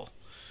tremble.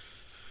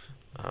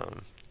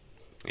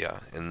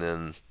 And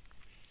then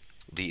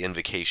the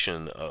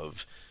invocation of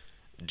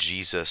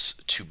Jesus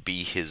to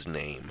be his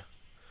name.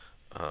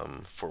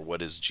 For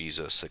what is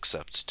Jesus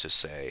except to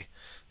say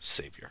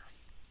Savior?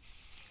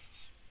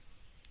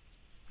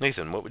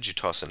 Nathan, what would you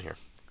toss in here?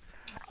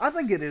 I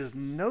think it is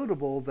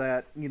notable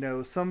that,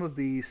 some of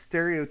the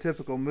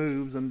stereotypical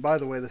moves, and by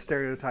the way, the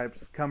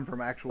stereotypes come from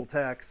actual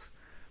texts,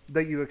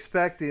 that you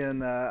expect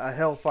in a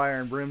hellfire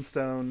and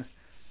brimstone.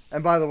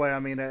 And by the way, I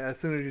mean, as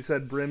soon as you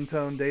said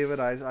brimstone, David,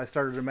 I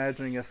started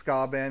imagining a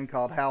ska band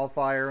called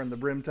Hellfire and the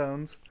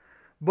Brimtones.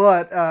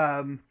 But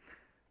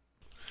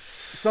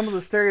some of the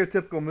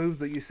stereotypical moves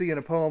that you see in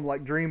a poem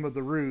like Dream of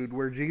the Rood,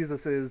 where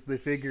Jesus is the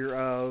figure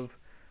of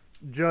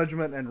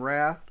judgment and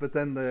wrath, but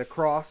then the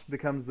cross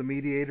becomes the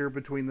mediator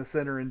between the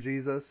sinner and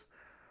Jesus.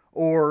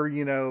 Or,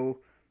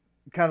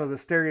 kind of the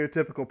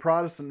stereotypical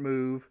Protestant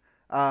move,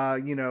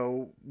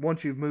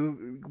 once you've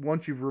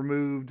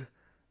removed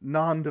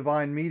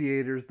non-divine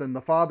mediators, then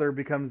the Father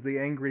becomes the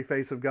angry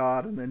face of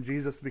God, and then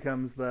Jesus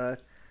becomes the,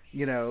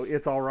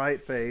 it's all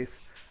right face.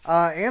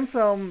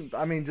 Anselm,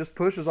 just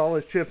pushes all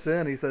his chips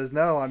in. He says,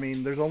 no,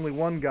 there's only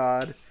one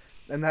God,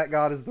 and that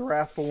God is the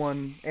wrathful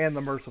one and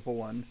the merciful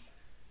one.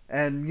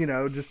 And,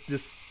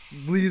 just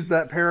leaves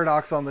that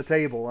paradox on the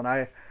table, and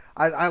I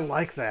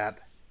like that.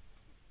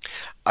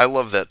 I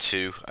love that,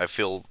 too. I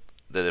feel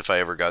that if I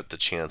ever got the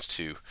chance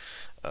to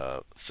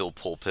fill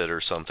pulpit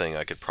or something,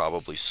 I could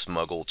probably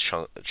smuggle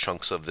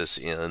chunks of this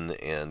in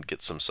and get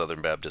some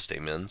Southern Baptist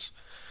amens.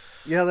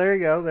 Yeah, there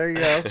you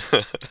go.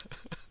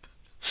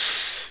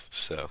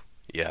 So,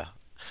 yeah.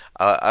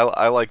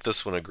 I like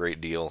this one a great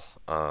deal,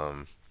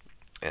 and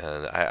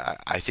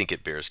I think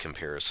it bears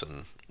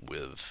comparison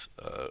with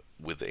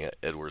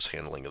Edward's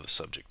handling of the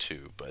subject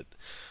too, but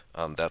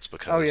that's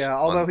because... Oh yeah,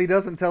 although he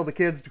doesn't tell the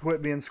kids to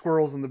quit being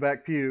squirrels in the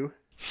back pew.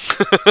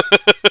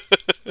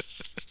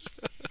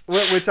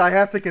 Which I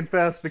have to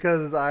confess,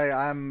 because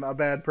I'm a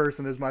bad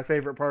person, is my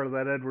favorite part of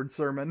that Edward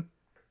sermon.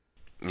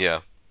 Yeah.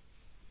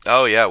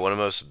 Oh yeah, one of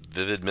the most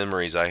vivid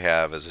memories I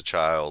have as a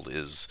child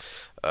is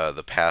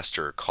the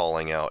pastor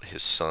calling out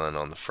his son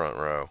on the front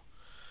row.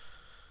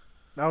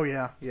 Oh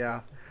yeah.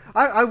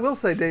 I will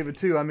say, David,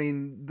 too,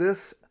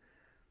 this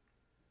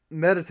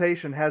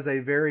meditation has a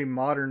very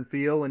modern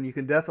feel, and you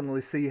can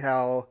definitely see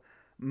how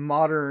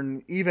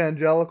modern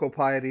evangelical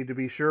piety, to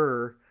be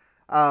sure,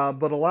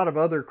 but a lot of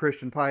other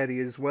Christian piety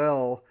as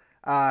well,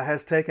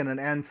 has taken an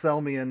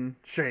Anselmian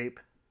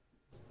shape.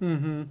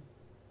 Mm-hmm.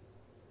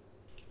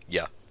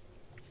 Yeah.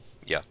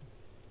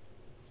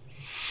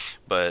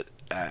 But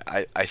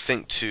I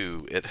think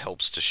too it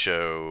helps to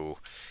show,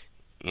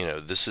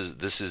 this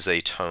is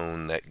a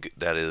tone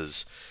that is,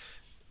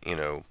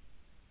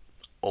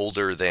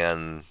 older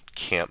than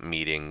camp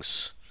meetings,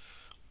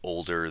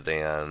 older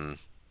than,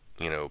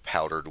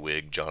 powdered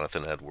wig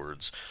Jonathan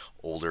Edwards,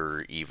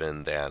 older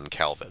even than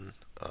Calvin.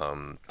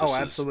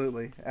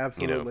 Absolutely.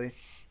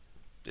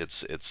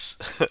 It's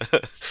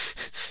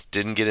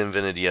didn't get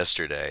invented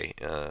yesterday.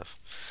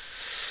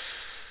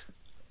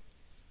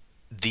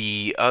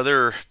 The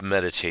other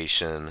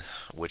meditation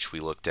which we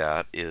looked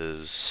at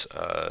is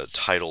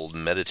titled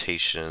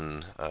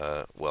Meditation,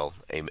 a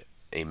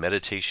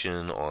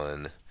meditation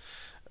on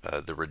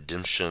the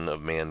redemption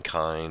of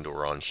mankind,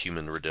 or on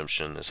human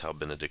redemption, is how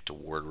Benedict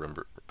Ward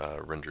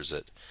renders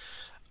it.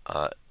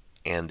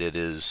 And it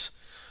is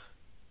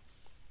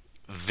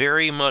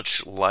very much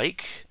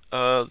like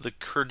the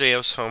Cur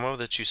Deus Homo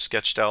that you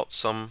sketched out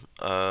some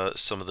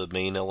of the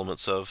main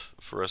elements of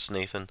for us,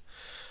 Nathan.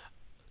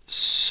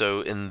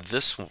 So in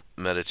this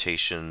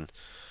meditation,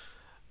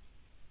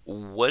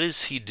 what is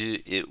he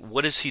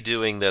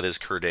doing that is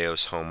Cur Deus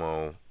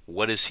Homo?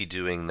 What is he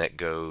doing that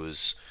goes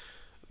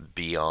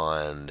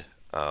beyond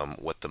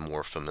what the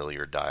more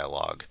familiar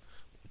dialogue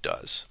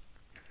does?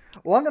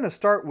 Well, I'm going to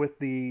start with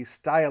the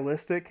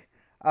stylistic,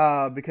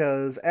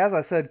 because, as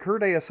I said, Cur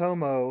Deus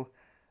Homo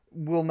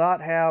will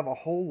not have a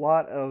whole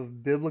lot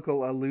of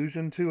biblical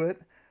allusion to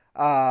it.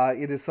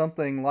 It is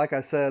something, like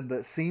I said,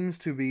 that seems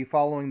to be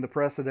following the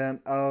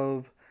precedent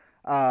of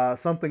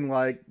something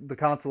like the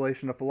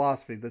Consolation of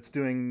Philosophy, that's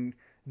doing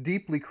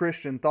deeply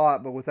Christian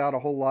thought, but without a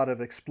whole lot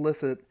of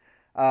explicit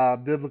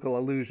biblical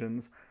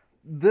allusions.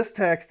 This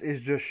text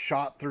is just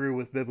shot through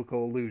with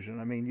biblical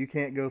allusion. You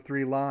can't go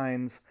 3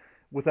 lines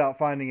without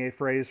finding a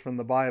phrase from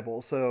the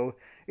Bible. So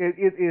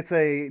it's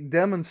a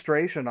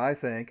demonstration, I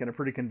think, and a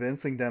pretty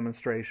convincing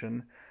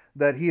demonstration,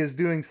 that he is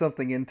doing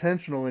something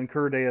intentional in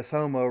Cur Deus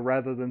Homo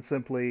rather than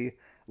simply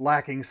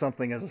lacking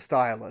something as a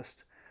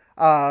stylist.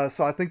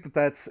 So I think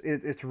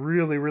it's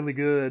really, really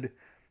good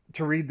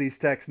to read these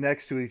texts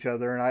next to each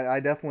other, and I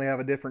definitely have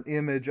a different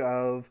image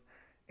of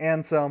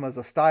Anselm as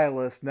a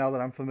stylist now that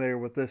I'm familiar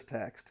with this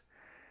text.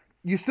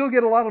 You still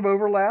get a lot of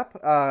overlap.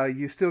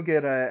 You still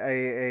get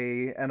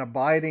an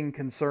abiding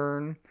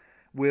concern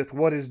with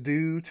what is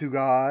due to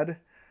God.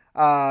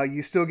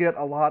 You still get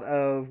a lot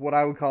of what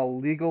I would call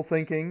legal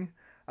thinking.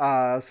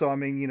 So, I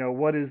mean,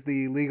 what is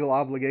the legal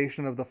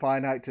obligation of the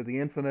finite to the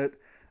infinite?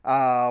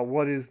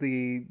 What is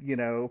the,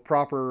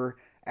 proper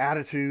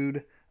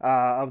attitude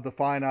of the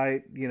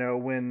finite,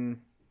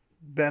 when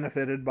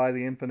benefited by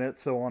the infinite,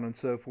 so on and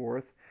so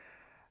forth.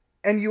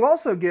 And you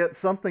also get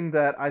something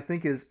that I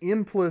think is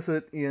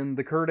implicit in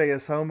the Cur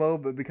Deus Homo,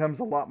 but becomes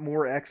a lot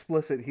more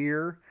explicit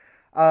here.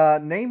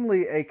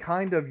 Namely, a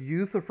kind of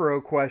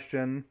Euthyphro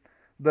question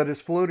that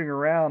is floating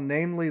around,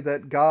 namely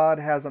that God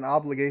has an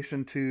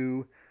obligation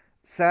to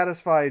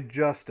satisfy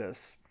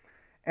justice.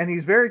 And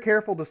he's very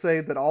careful to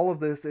say that all of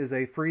this is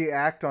a free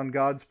act on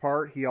God's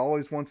part. He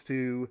always wants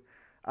to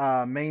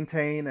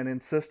maintain and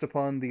insist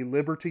upon the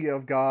liberty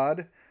of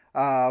God,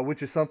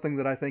 which is something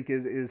that I think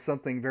is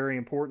something very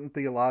important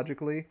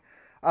theologically.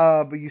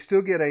 But you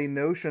still get a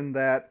notion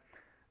that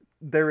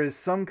there is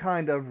some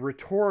kind of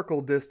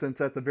rhetorical distance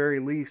at the very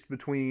least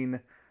between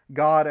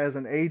God as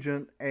an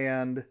agent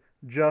and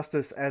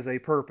justice as a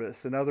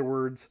purpose. In other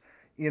words,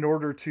 in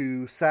order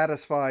to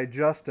satisfy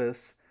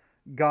justice,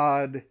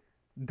 God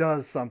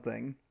does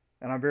something.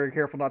 And I'm very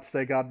careful not to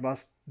say God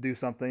must do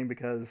something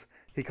because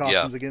he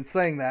cautions against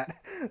saying that.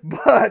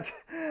 But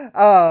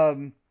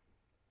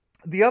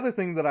the other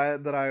thing that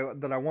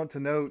I want to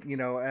note,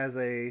 as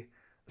a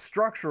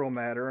structural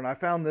matter, and I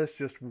found this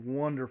just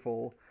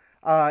wonderful,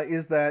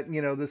 is that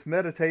this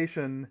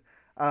meditation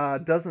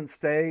doesn't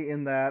stay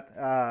in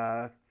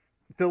that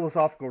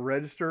philosophical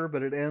register,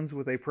 but it ends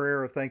with a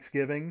prayer of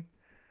thanksgiving.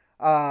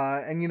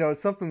 And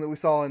it's something that we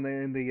saw in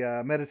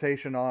the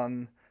meditation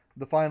on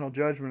the final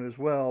judgment as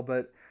well.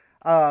 But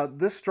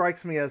this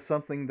strikes me as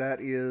something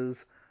that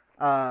is,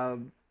 I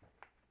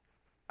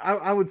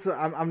would say,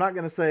 I'm not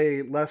going to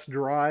say less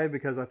dry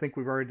because I think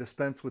we've already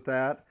dispensed with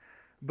that,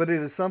 but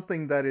it is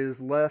something that is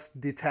less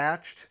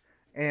detached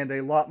and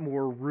a lot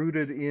more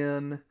rooted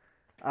in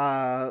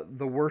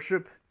the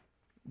worship.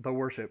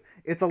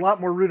 It's a lot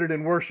more rooted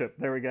in worship.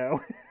 There we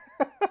go.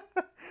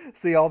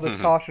 See, all this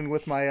caution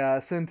with my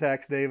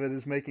syntax, David,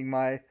 is making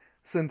my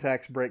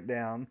syntax break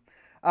down.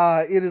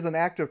 It is an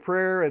act of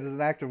prayer. It is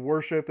an act of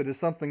worship. It is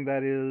something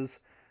that is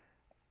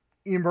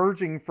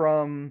emerging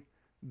from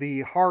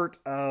the heart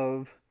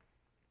of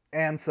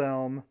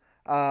Anselm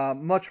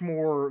much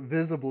more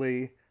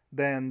visibly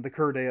than the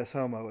Cur Deus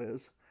Homo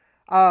is.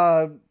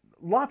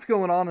 Lots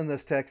going on in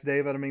this text,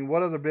 David. I mean,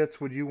 what other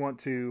bits would you want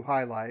to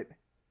highlight?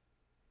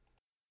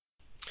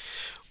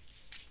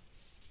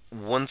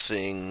 One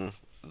thing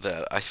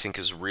that I think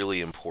is really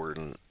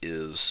important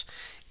is,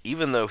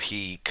 even though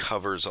he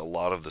covers a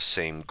lot of the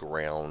same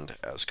ground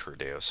as Cur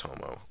Deus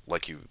Homo,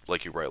 like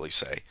you rightly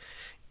say,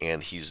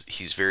 and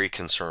he's very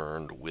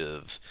concerned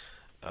with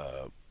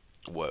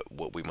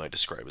what we might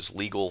describe as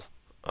legal,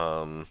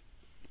 the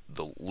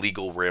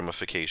legal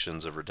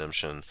ramifications of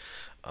redemption.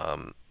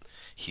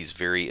 He's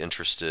very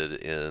interested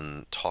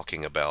in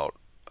talking about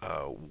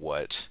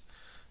what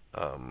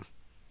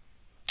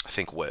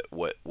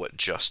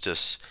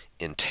justice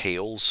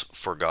entails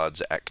for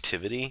God's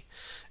activity,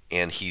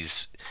 and he's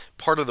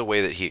part of the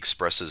way that he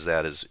expresses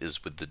that is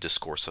with the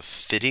discourse of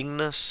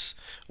fittingness,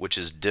 which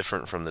is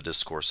different from the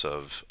discourse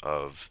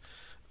of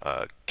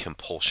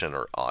compulsion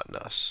or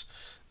oughtness.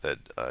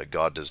 That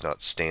God does not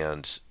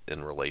stand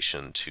in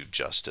relation to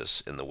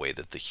justice in the way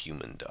that the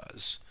human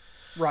does.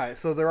 Right,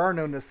 so there are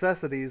no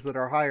necessities that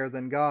are higher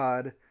than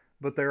God,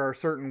 but there are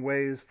certain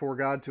ways for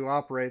God to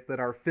operate that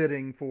are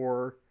fitting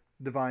for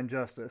divine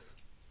justice.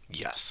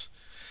 Yes.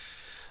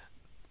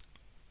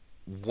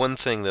 One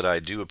thing that I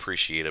do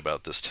appreciate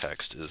about this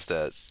text is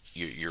that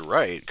you're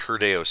right, Cur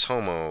Deus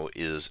Homo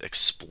is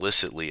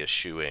explicitly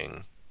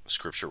eschewing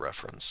scripture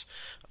reference.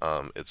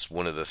 It's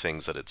one of the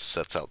things that it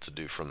sets out to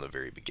do from the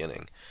very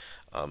beginning.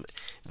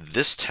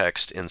 This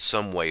text in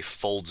some way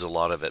folds a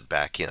lot of it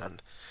back in,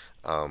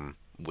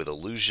 with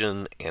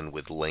allusion and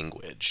with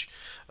language.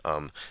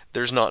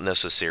 There's not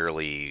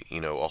necessarily,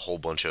 a whole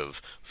bunch of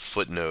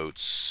footnotes,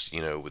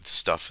 with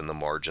stuff in the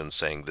margin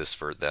saying this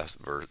verse, that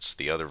verse,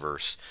 the other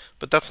verse.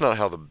 But that's not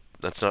how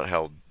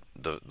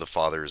the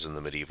fathers and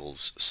the medievals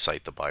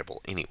cite the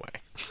Bible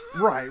anyway.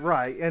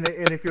 Right. And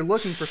if you're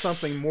looking for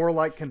something more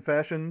like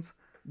Confessions,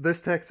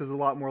 this text is a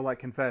lot more like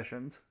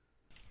Confessions.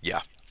 Yeah.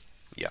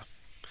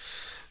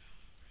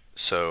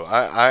 So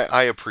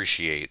I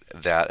appreciate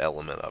that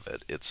element of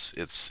it.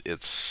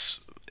 It's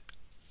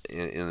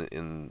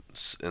in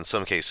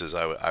some cases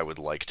I would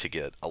like to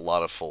get a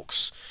lot of folks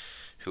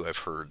who I've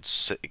heard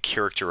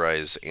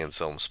characterize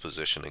Anselm's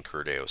position in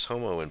Cur Deus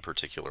Homo in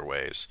particular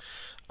ways.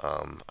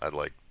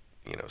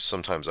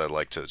 Sometimes I'd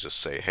like to just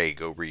say, hey,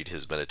 go read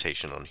his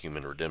meditation on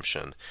human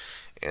redemption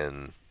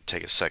and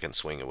take a second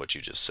swing at what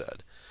you just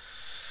said.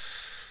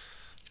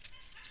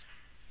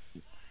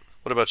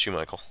 What about you,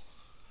 Michael?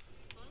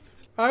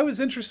 I was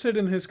interested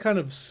in his kind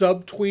of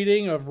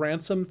subtweeting of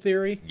ransom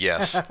theory.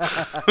 Yes.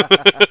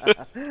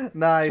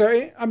 Nice.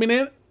 So, I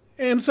mean,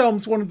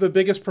 Anselm's one of the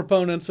biggest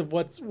proponents of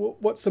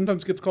what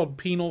sometimes gets called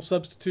penal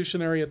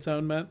substitutionary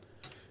atonement.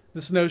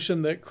 this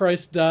notion that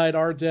Christ died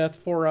our death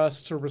for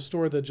us to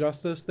restore the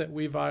justice that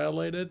we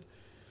violated.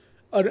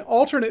 An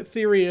alternate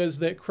theory is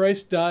that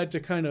Christ died to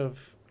kind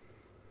of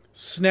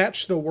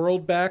snatch the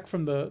world back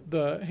from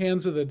the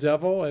hands of the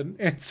devil, and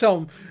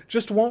Anselm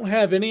just won't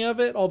have any of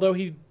it, although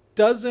he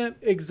doesn't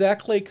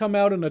exactly come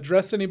out and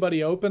address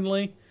anybody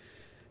openly.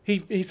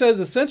 He says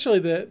essentially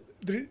that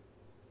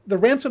the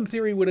ransom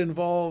theory would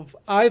involve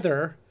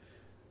either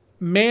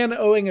man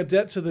owing a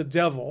debt to the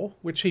devil,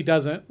 which he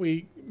doesn't.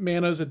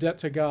 Man owes a debt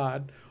to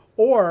God,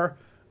 or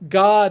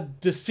God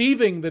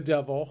deceiving the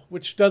devil,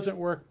 which doesn't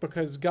work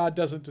because God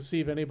doesn't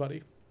deceive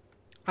anybody.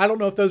 I don't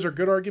know if those are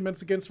good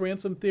arguments against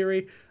ransom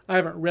theory. I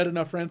haven't read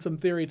enough ransom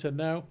theory to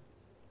know,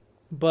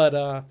 but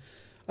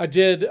I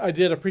did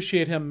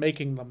appreciate him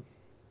making them.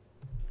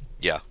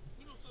 Yeah.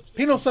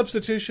 Penal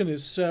substitution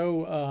is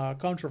so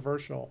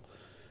controversial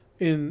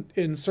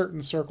in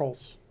certain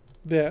circles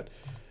that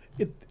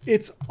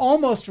it's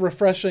almost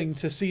refreshing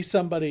to see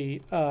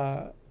somebody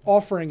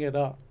offering it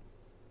up.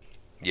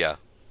 Yeah,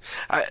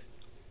 I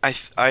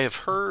have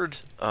heard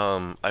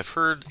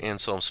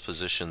Anselm's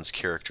positions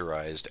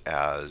characterized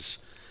as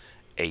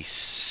a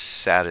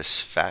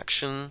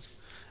satisfaction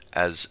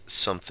as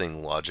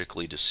something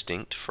logically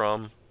distinct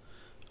from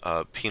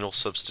penal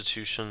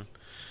substitution.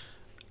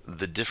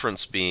 The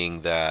difference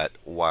being that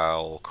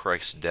while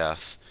Christ's death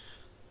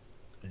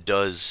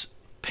does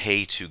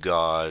pay to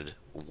God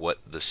what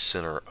the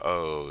sinner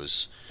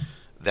owes,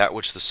 that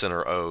which the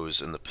sinner owes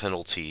and the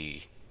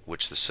penalty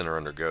which the sinner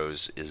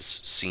undergoes is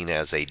seen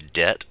as a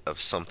debt of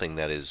something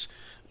that is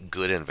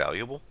good and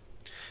valuable,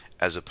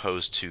 as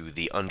opposed to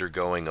the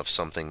undergoing of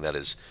something that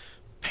is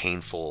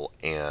painful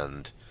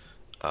and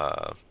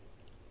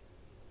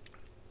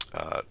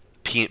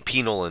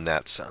penal in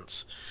that sense.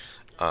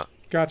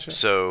 Gotcha.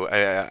 So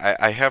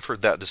I have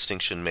heard that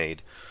distinction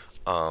made.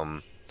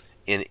 In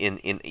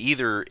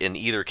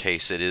either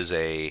case, it is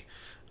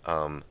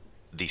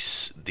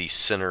the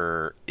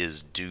sinner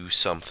is due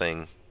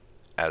something,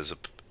 as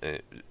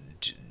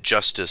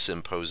justice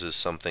imposes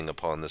something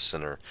upon the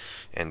sinner,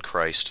 and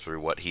Christ,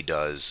 through what he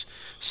does,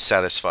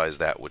 satisfies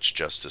that which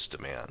justice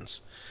demands.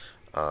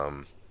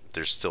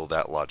 There's still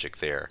that logic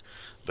there.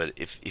 But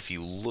if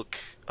you look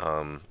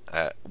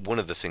at one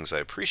of the things I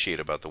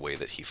appreciate about the way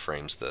that he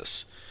frames this,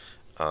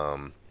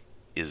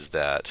 is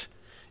that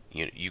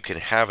you can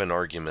have an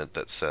argument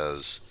that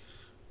says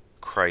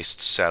Christ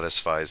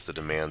satisfies the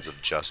demands of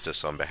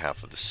justice on behalf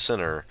of the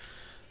sinner.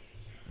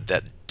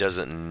 That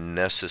doesn't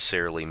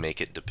necessarily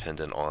make it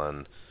dependent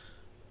on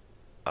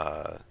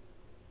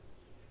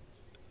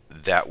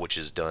that which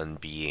is done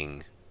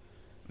being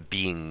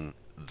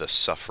the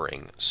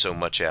suffering, so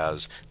much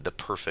as the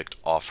perfect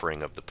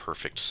offering of the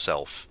perfect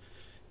self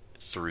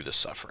through the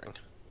suffering.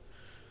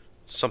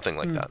 Something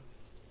like that.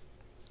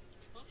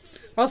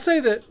 I'll say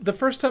that the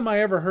first time I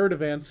ever heard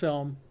of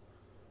Anselm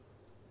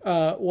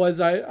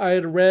was I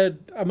had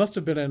read, I must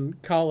have been in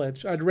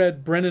college, I'd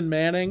read Brennan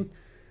Manning,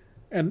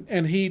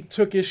 and he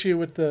took issue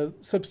with the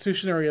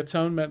substitutionary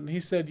atonement, and he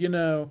said,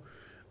 a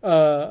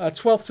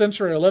 12th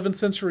century, 11th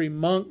century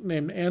monk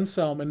named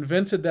Anselm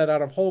invented that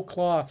out of whole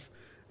cloth,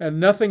 and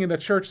nothing in the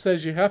church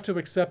says you have to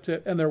accept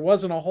it, and there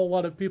wasn't a whole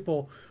lot of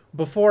people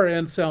before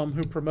Anselm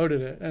who promoted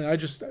it, and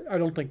I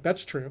don't think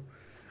that's true.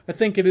 I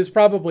think it is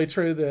probably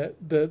true that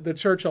the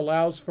church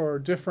allows for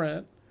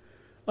different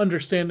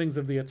understandings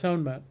of the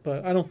atonement,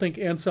 but I don't think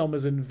Anselm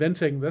is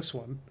inventing this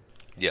one.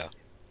 Yeah.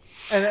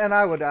 And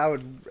I would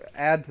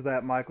add to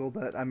that, Michael,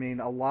 that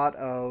a lot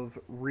of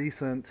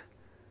recent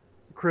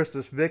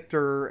Christus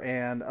Victor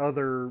and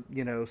other,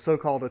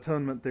 so-called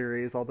atonement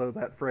theories, although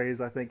that phrase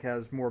I think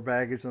has more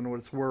baggage than what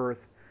it's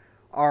worth,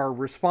 are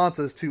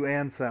responses to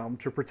Anselm,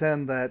 to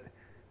pretend that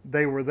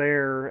they were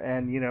there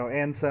and,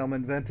 Anselm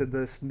invented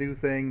this new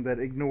thing that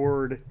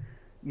ignored,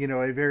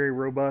 a very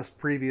robust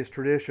previous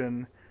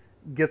tradition,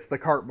 gets the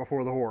cart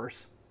before the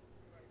horse.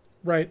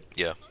 Right.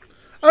 Yeah.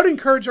 I would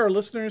encourage our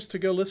listeners to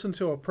go listen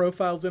to a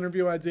Profiles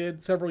interview I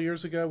did several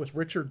years ago with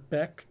Richard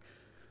Beck.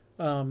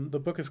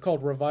 The book is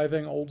called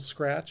Reviving Old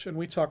Scratch, and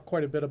we talk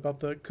quite a bit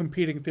about the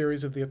competing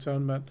theories of the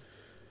atonement.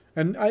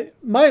 And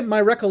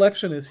my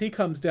recollection is he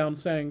comes down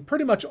saying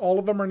pretty much all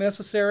of them are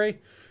necessary,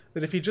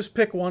 that if you just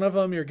pick one of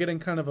them, you're getting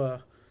kind of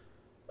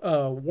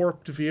a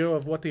warped view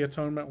of what the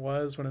atonement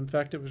was, when in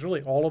fact it was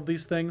really all of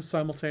these things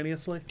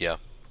simultaneously. Yeah.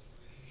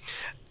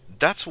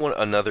 That's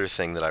another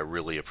thing that I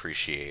really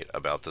appreciate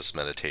about this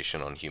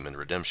meditation on human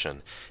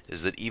redemption,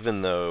 is that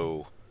even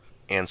though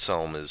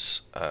Anselm is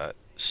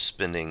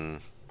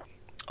spending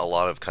a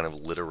lot of kind of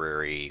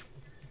literary,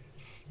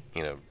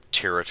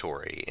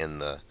 territory in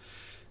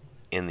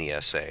the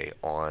essay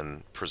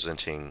on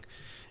presenting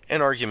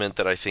an argument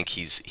that I think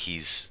he's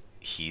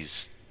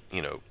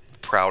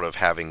proud of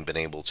having been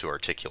able to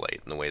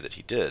articulate in the way that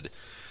he did.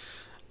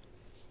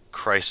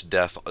 Christ's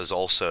death is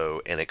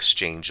also an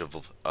exchange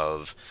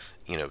of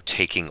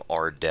taking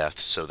our death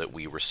so that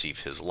we receive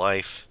his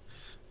life,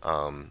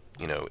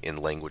 in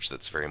language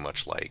that's very much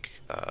like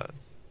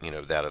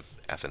that of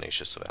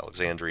Athanasius of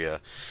Alexandria.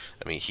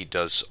 I mean, he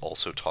does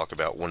also talk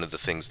about one of the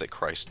things that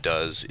Christ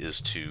does is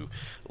to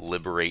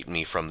liberate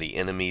me from the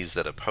enemies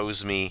that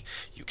oppose me.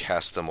 You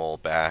cast them all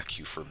back.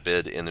 You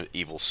forbid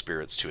evil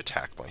spirits to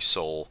attack my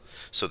soul.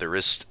 So there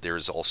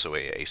is also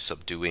a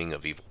subduing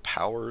of evil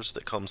powers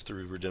that comes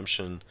through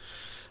redemption.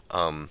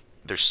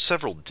 There's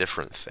several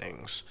different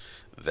things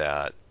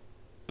that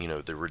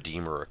the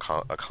Redeemer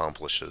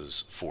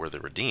accomplishes for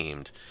the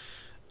redeemed,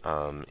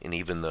 and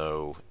even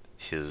though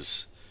his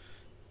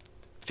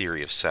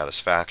theory of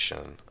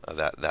satisfaction,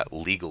 that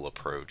legal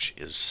approach,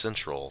 is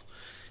central,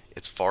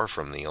 it's far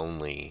from the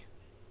only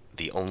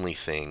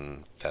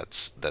thing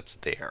that's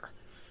there.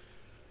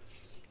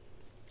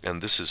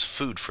 And this is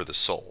food for the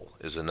soul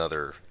is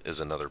another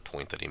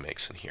point that he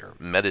makes in here.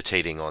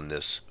 Meditating on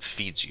this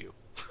feeds you.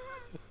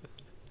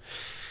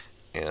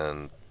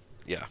 And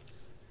yeah,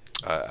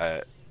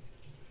 I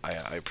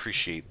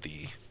appreciate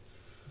the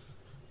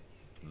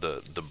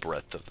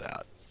breadth of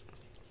that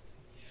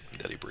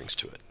he brings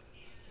to it.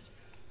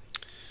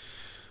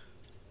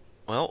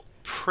 Well,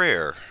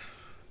 prayer.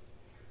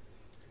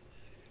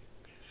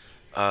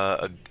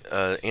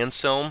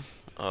 Anselm,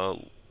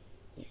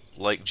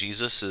 like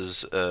Jesus, is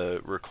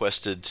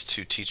requested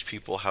to teach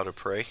people how to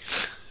pray,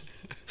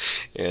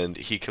 and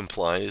he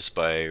complies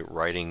by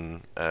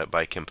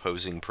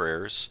composing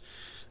prayers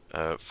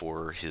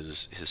for his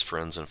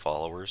friends and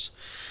followers.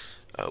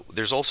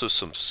 There's also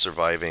some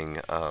surviving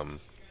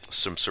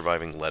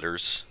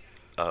letters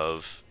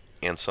of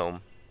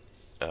Anselm,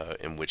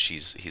 in which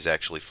he's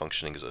actually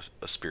functioning as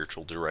a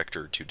spiritual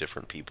director to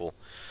different people,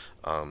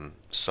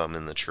 some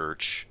in the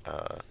church,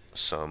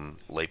 some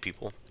lay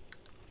people.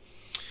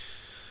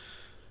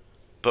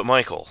 But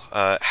Michael,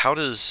 how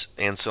does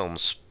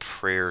Anselm's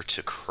prayer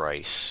to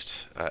Christ,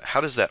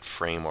 how does that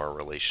frame our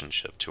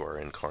relationship to our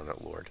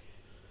incarnate Lord?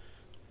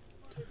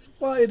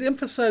 Well, it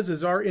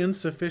emphasizes our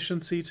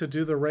insufficiency to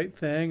do the right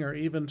thing or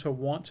even to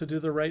want to do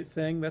the right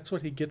thing. That's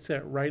what he gets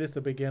at right at the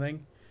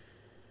beginning.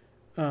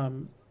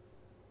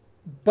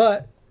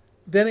 But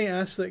then he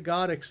asks that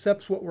God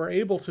accepts what we're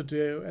able to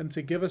do and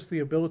to give us the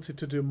ability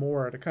to do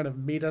more, to kind of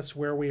meet us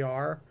where we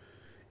are,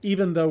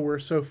 even though we're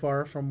so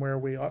far from where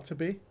we ought to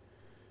be.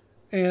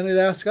 And it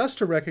asks us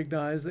to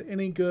recognize that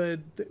any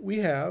good that we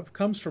have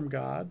comes from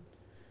God.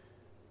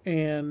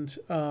 And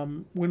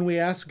when we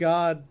ask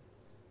God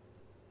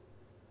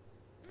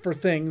for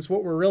things,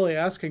 what we're really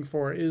asking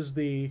for is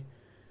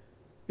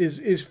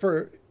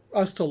for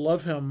us to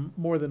love him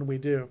more than we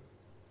do.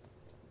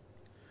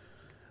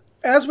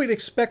 As we'd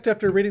expect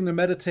after reading the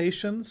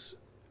Meditations,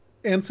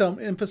 Anselm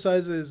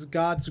emphasizes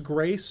God's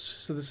grace.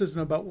 So this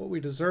isn't about what we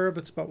deserve.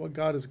 It's about what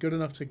God is good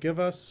enough to give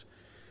us.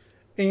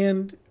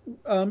 And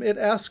it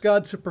asks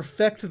God to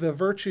perfect the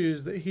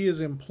virtues that he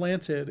has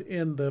implanted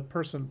in the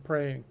person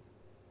praying.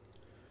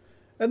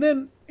 And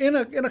then in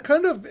a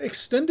kind of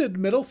extended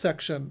middle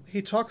section,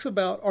 he talks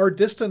about our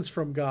distance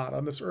from God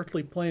on this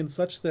earthly plane,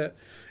 such that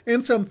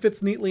Anselm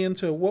fits neatly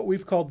into what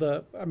we've called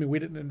we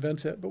didn't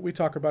invent it, but we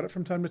talk about it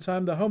from time to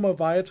time, the Homo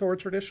Viator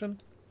tradition.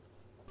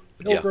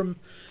 Pilgrim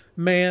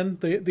man,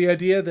 the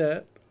idea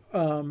that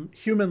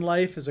human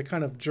life is a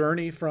kind of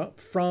journey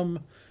from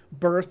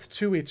birth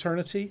to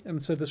eternity,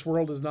 and so this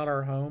world is not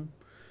our home.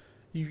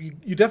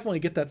 You definitely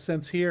get that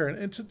sense here,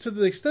 and to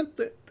the extent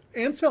that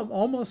Anselm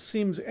almost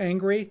seems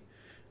angry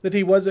that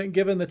he wasn't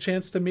given the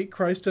chance to meet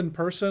Christ in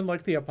person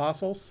like the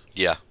apostles.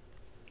 Yeah.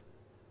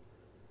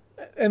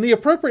 And the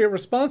appropriate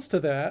response to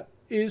that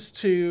is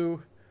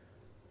to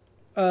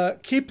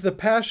keep the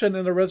passion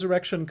and the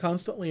resurrection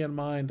constantly in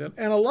mind.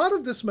 And a lot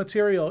of this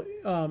material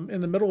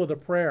in the middle of the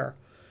prayer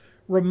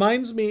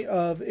reminds me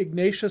of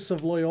Ignatius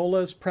of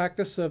Loyola's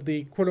practice of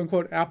the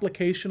quote-unquote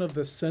application of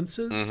the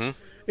senses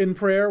in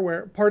prayer,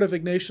 where part of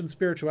Ignatian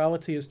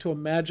spirituality is to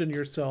imagine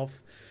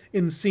yourself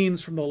in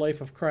scenes from the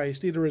life of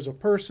Christ, either as a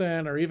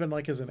person or even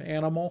like as an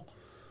animal,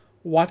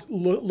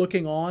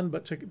 looking on,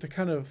 but to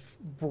kind of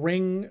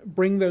bring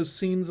those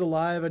scenes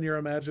alive in your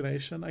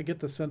imagination. I get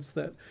the sense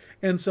that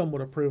Anselm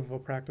would approve of a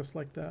practice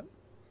like that.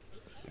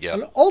 Yeah.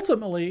 And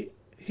ultimately,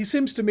 he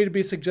seems to me to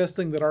be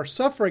suggesting that our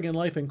suffering in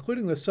life,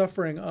 including the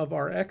suffering of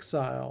our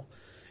exile,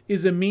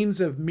 is a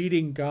means of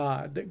meeting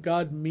God, that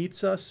God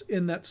meets us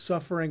in that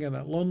suffering and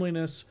that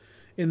loneliness,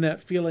 in that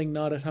feeling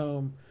not at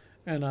home.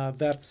 And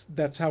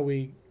that's how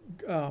we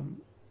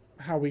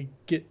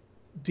get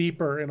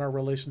deeper in our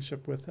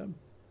relationship with him.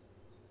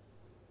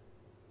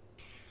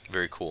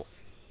 Very cool.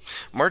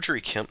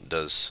 Marjorie Kemp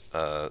does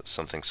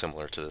something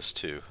similar to this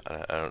too.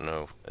 I don't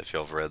know if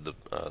y'all have read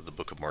the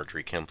book of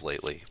Marjorie Kemp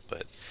lately,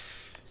 but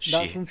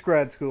not since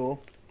grad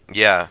school.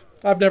 Yeah,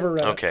 I've never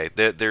read it. Okay,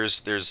 there's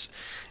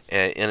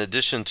in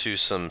addition to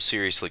some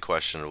seriously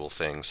questionable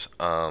things,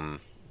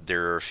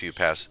 there are a few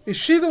Is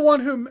she the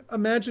one who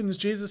imagines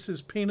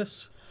Jesus'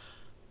 penis?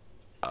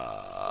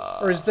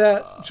 Or is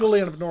that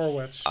Julian of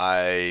Norwich?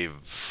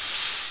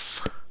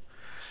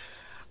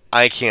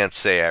 I can't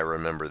say I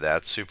remember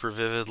that super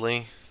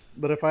vividly.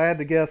 But if I had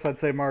to guess, I'd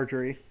say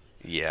Marjorie.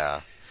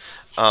 Yeah.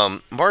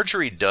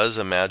 Marjorie does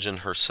imagine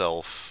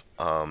herself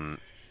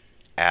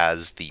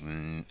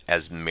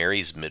as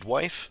Mary's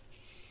midwife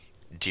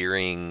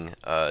during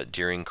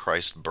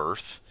Christ's birth.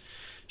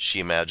 She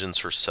imagines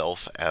herself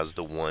as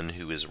the one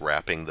who is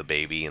wrapping the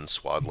baby in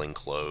swaddling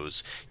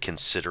clothes,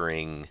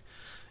 considering,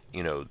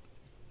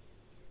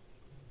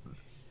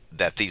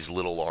 that these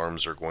little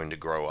arms are going to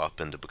grow up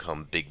and to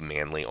become big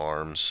manly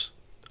arms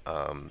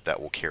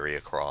that will carry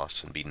a cross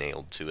and be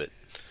nailed to it.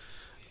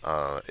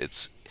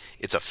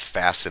 It's a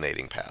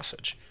fascinating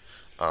passage,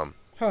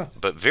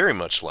 but very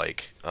much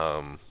like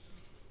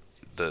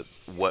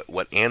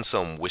what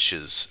Anselm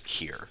wishes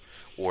here,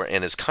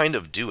 and is kind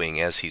of doing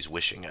as he's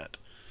wishing it.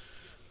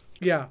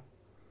 Yeah.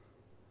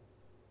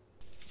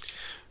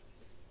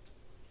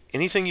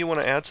 Anything you want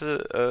to add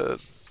to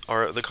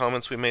the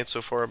comments we made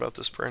so far about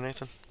this prayer,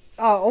 Nathan?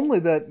 Only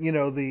that,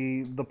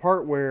 the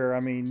part where,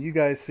 you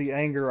guys see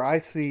anger, I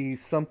see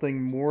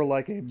something more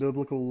like a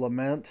biblical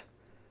lament.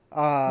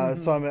 Or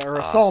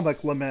a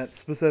psalmic lament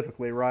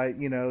specifically, right?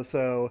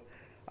 So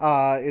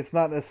it's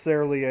not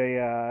necessarily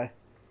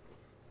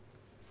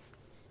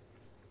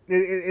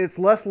it's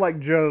less like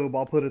Job,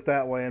 I'll put it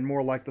that way, and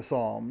more like the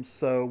Psalms.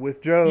 So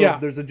with Job,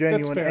 there's a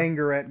genuine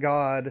anger at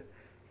God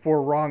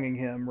for wronging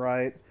him,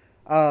 right?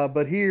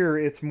 But here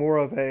it's more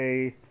of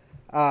a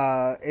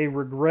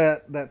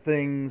regret that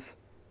things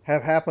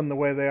have happened the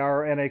way they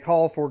are, and a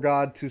call for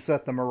God to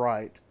set them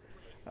aright.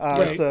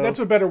 Right. So, that's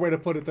a better way to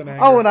put it than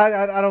anger. Oh, and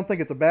I don't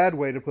think it's a bad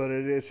way to put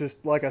it. It's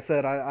just, like I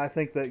said, I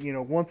think that,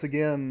 once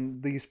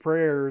again, these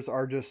prayers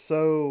are just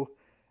so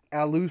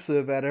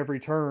elusive at every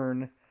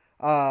turn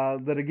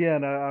that,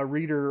 again, a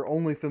reader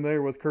only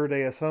familiar with Cur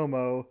Deus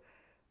Homo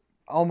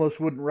almost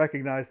wouldn't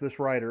recognize this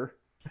writer.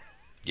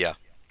 Yeah.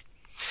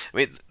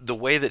 The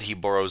way that he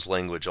borrows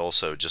language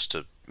also, just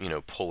to,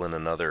 pull in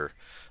another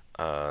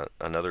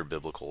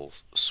biblical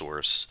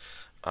source,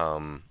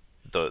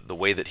 the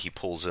way that he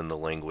pulls in the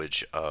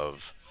language of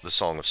the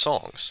Song of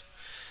Songs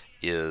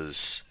is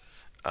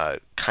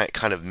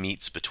kind of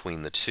meets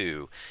between the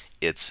two.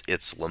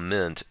 It's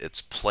lament,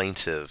 it's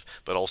plaintive,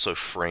 but also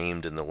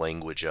framed in the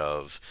language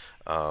of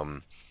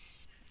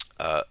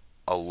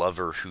a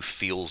lover who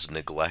feels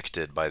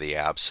neglected by the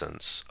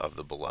absence of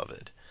the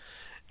beloved.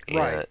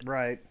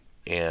 Right.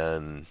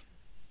 And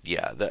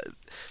yeah,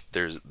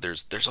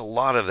 there's a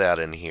lot of that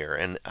in here,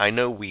 and I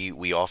know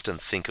we often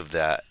think of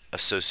that,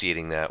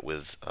 associating that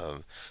with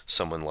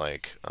someone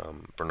like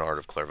Bernard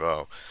of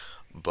Clairvaux,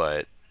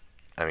 but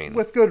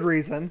with good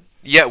reason.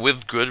 Yeah,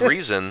 with good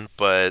reason,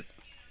 but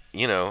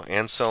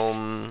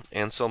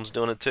Anselm's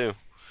doing it too.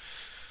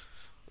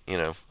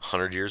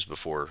 100 years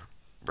before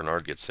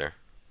Bernard gets there.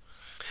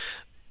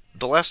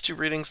 The last two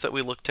readings that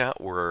we looked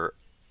at were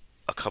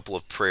a couple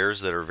of prayers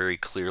that are very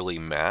clearly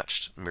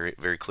matched,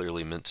 very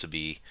clearly meant to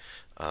be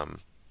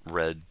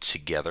read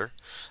together.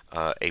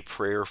 A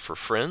prayer for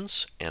friends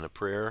and a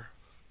prayer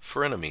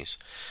for enemies.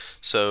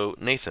 So,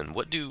 Nathan,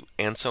 what do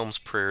Anselm's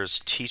prayers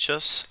teach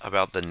us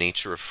about the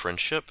nature of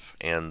friendship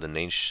and the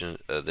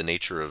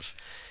nature of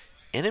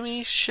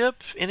enemyhood?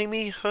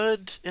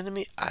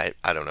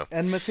 I don't know.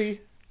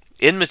 Enmity?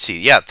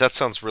 Enmity, yeah, that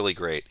sounds really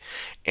great.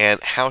 And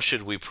how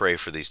should we pray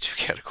for these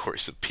two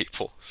categories of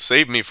people?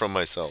 Save me from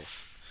myself.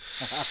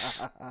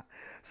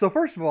 So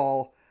first of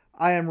all,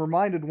 I am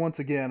reminded once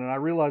again, and I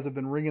realize I've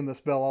been ringing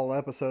this bell all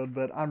episode,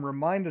 but I'm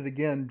reminded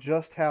again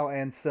just how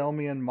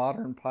Anselmian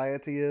modern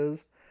piety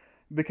is,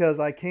 because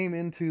I came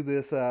into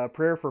this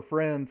prayer for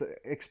friends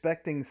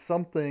expecting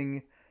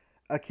something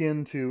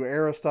akin to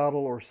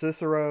Aristotle or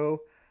Cicero,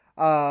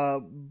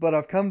 but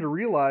I've come to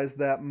realize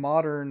that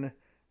modern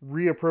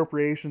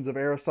reappropriations of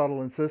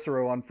Aristotle and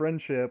Cicero on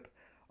friendship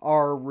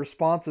are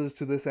responses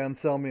to this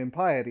Anselmian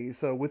piety.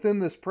 So within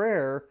this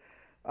prayer,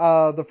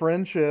 the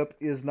friendship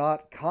is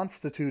not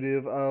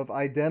constitutive of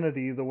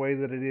identity the way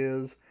that it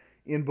is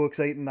in books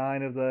 8 and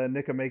 9 of the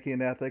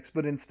Nicomachean Ethics,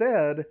 but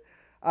instead,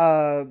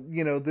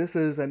 this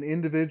is an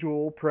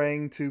individual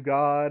praying to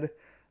God.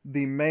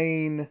 The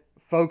main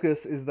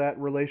focus is that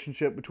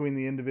relationship between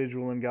the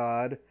individual and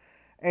God.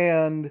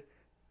 And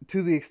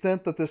to the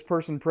extent that this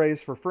person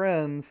prays for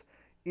friends,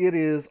 it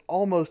is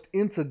almost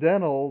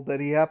incidental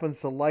that he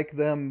happens to like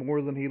them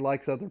more than he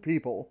likes other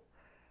people.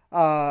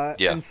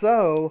 And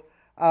so,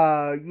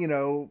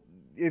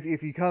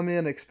 if you come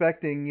in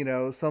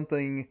expecting,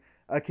 something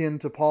akin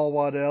to Paul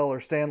Waddell or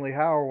Stanley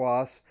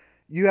Hauerwas,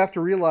 you have to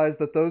realize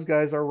that those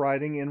guys are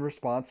writing in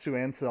response to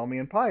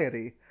Anselmian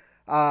piety.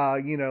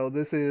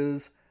 This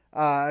is,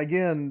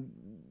 again,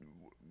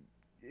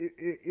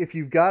 if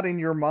you've got in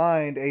your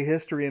mind a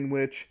history in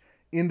which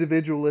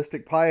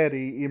individualistic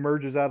piety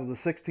emerges out of the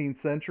 16th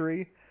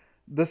century,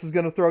 this is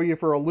going to throw you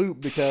for a loop,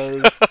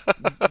 because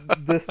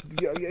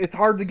it's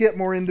hard to get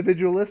more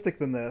individualistic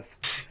than this.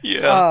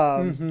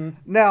 Yeah.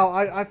 Now,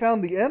 I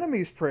found the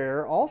enemy's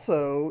prayer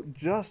also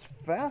just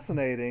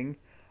fascinating,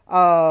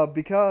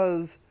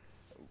 because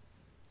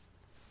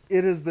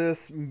it is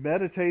this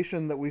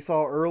meditation that we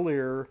saw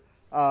earlier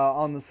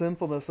on the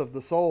sinfulness of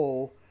the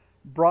soul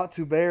brought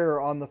to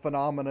bear on the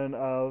phenomenon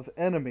of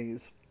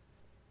enemies.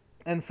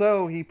 And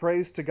so he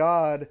prays to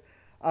God,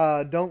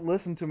 don't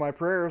listen to my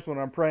prayers when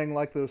I'm praying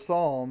like those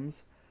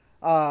psalms.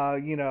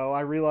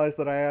 I realized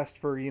that I asked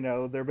for,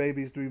 their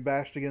babies to be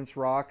bashed against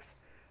rocks.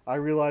 I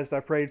realized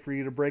I prayed for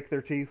you to break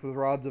their teeth with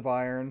rods of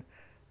iron.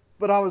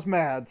 But I was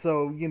mad,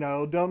 so,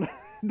 don't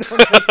don't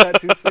take that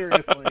too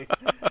seriously.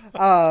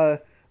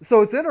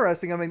 So it's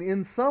interesting. I mean,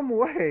 in some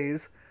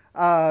ways,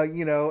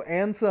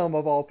 Anselm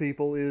of all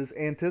people is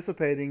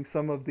anticipating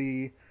some of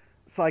the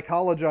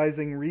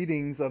psychologizing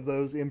readings of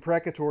those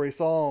imprecatory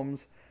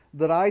psalms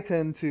that I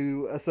tend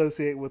to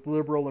associate with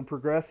liberal and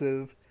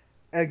progressive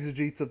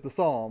exegetes of the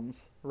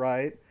Psalms,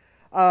 right?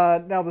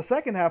 Now, the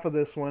second half of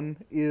this one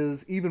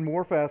is even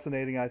more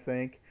fascinating, I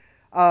think,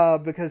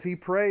 because he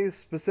prays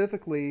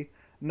specifically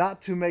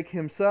not to make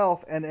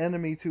himself an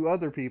enemy to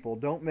other people.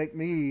 Don't make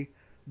me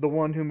the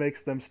one who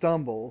makes them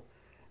stumble.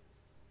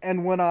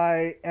 And when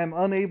I am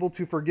unable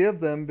to forgive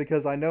them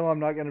because I know I'm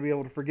not going to be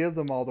able to forgive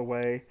them all the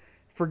way,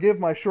 forgive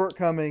my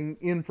shortcoming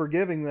in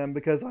forgiving them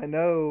because I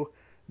know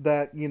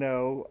that,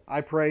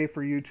 I pray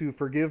for you to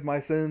forgive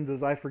my sins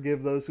as I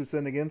forgive those who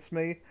sin against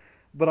me.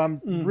 But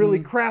I'm really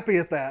crappy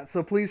at that.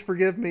 So please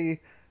forgive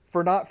me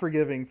for not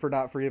forgiving, for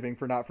not forgiving,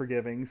 for not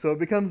forgiving. So it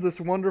becomes this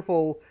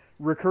wonderful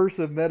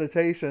recursive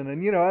meditation.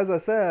 And, as I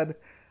said,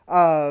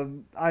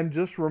 I'm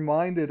just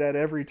reminded at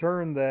every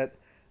turn that,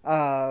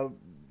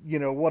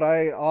 what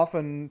I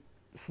often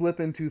slip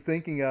into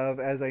thinking of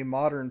as a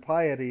modern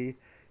piety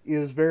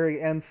is very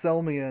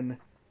Anselmian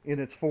in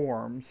its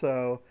form.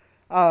 So,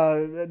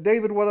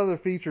 David, what other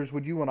features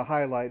would you want to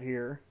highlight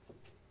here?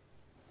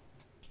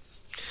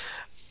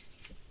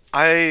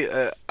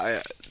 I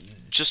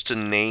just to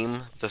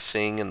name the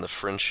thing in the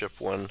friendship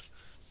one,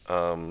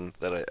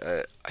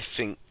 that I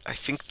think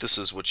this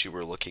is what you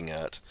were looking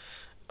at.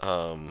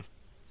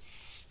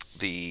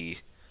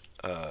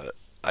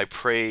 I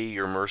pray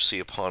your mercy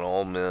upon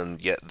all men,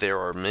 yet there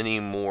are many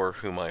more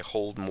whom I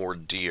hold more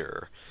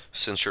dear,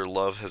 since your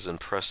love has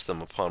impressed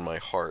them upon my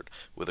heart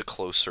with a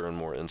closer and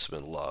more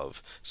intimate love,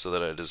 so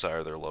that I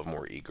desire their love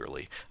more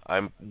eagerly.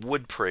 I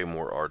would pray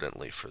more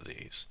ardently for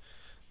these.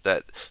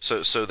 That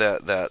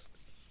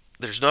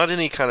there's not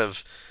any kind of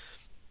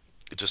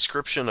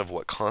description of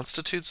what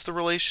constitutes the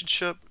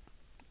relationship,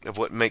 of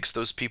what makes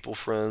those people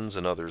friends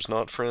and others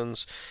not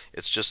friends.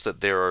 It's just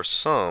that there are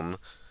some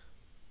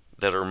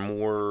that are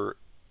more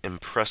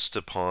impressed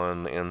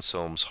upon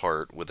Anselm's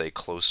heart with a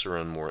closer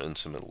and more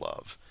intimate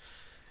love.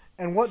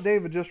 And what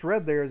David just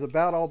read there is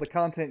about all the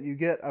content you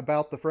get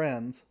about the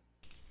friends.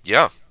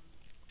 Yeah.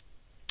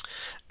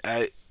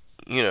 And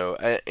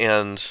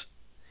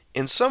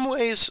in some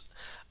ways,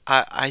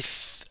 I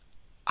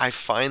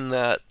find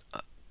that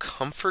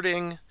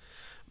comforting,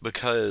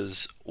 because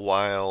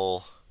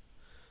while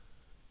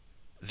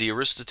the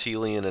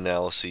Aristotelian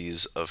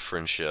analyses of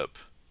friendship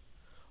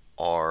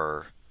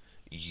are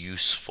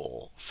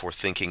useful for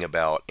thinking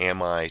about,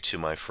 am I to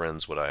my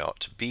friends what I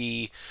ought to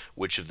be,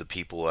 which of the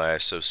people I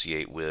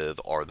associate with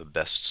are the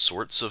best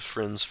sorts of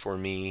friends for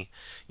me,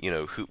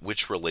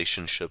 which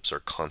relationships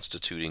are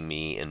constituting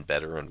me in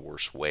better and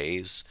worse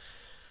ways.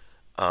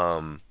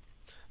 The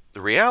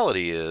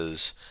reality is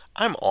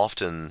I'm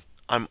often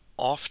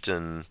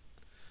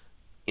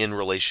in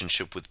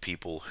relationship with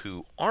people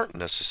who aren't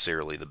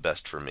necessarily the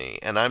best for me,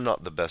 and I'm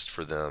not the best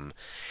for them,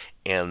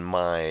 and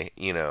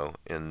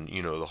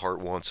the heart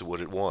wants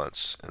what it wants,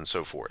 and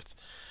so forth.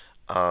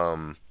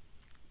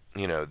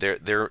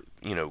 They're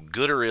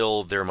good or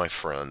ill, they're my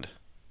friend.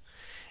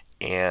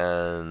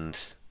 And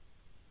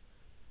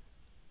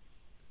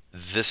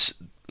this,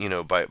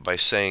 by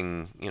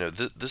saying,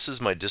 this is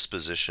my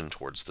disposition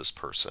towards this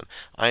person.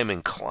 I am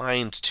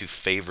inclined to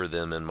favor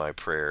them in my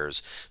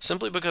prayers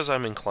simply because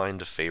I'm inclined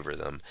to favor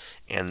them.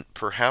 And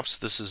perhaps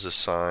this is a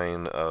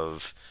sign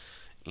of,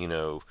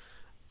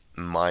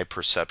 my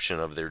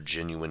perception of their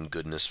genuine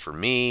goodness for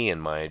me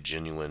and my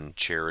genuine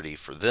charity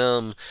for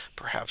them.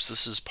 Perhaps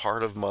this is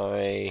part of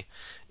my,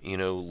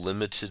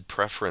 limited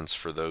preference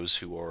for those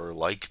who are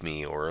like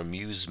me or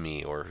amuse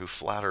me or who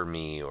flatter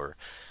me, or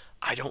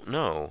I don't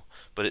know.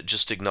 But it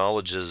just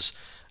acknowledges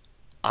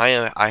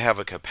I have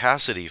a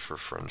capacity for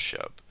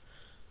friendship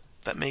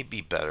that may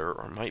be better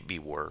or might be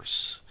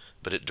worse,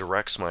 but it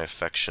directs my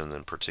affection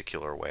in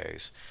particular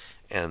ways.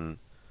 And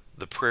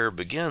the prayer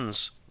begins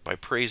by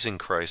praising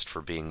Christ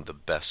for being the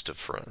best of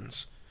friends.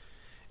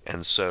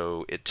 And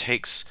so it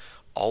takes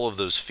all of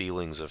those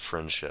feelings of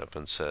friendship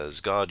and says,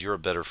 God, you're a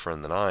better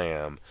friend than I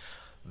am.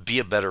 Be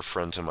a better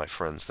friend to my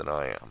friends than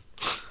I am.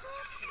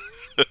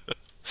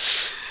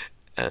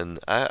 And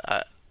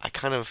I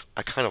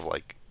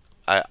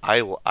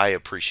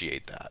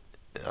appreciate that.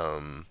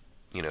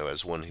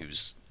 As one who's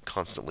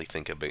constantly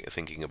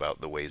thinking about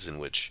the ways in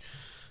which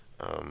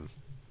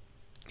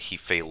he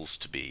fails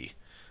to be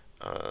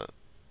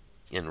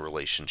in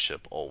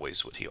relationship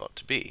always what he ought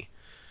to be.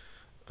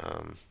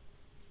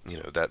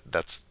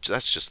 That's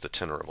just the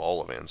tenor of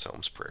all of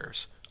Anselm's prayers.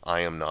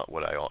 I am not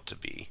what I ought to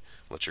be.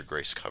 Let your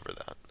grace cover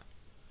that.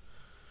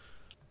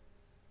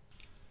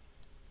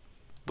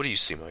 What do you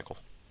see, Michael?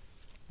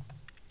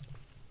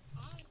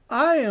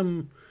 I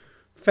am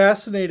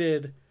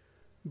fascinated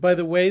by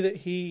the way that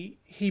he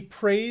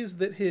prays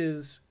that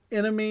his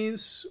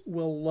enemies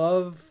will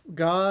love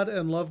God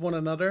and love one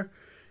another,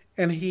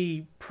 and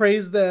he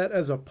prays that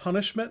as a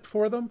punishment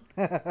for them.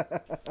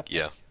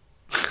 Yeah.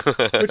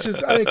 Which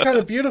is, I mean, kind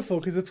of beautiful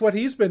because it's what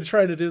he's been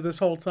trying to do this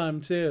whole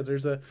time too.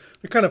 There's a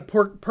kind of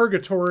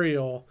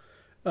purgatorial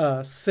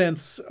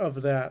sense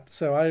of that.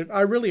 So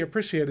I really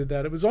appreciated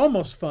that. It was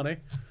almost funny.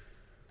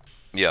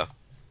 Yeah.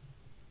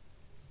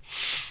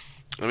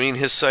 I mean,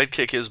 his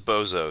sidekick is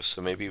Bozo,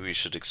 so maybe we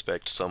should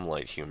expect some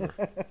light humor.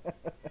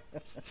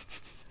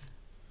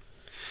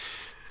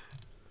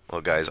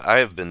 Well, guys, I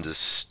have been just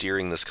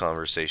steering this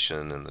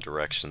conversation in the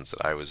directions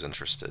that I was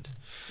interested.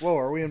 Whoa,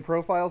 are we in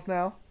profiles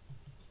now?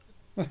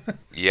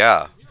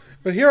 Yeah.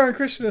 But here on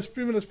Christian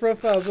Humanist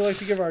Profiles, we like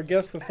to give our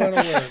guests the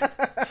final word.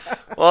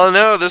 Well,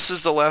 no, this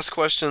is the last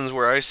questions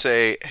where I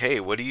say, hey,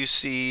 what do you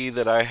see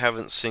that I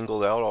haven't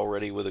singled out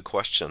already with a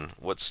question?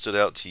 What stood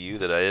out to you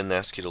that I didn't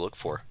ask you to look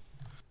for?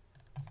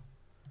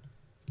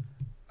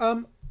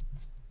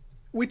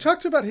 We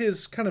talked about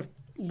his kind of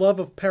love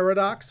of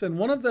paradox, and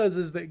one of those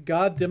is that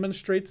God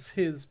demonstrates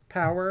his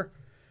power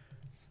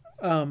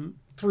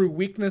through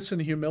weakness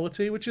and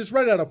humility, which is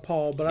right out of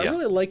Paul, but I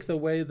really like the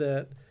way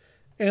that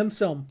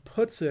Anselm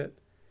puts it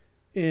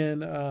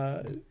in,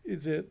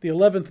 is it the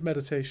 11th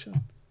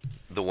meditation?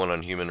 The one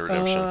on human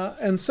redemption.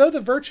 And so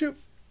the virtue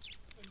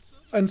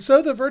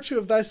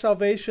of thy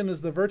salvation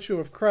is the virtue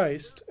of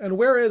Christ. And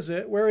where is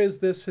it? Where is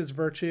this his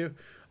virtue?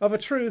 Of a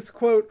truth,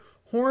 quote,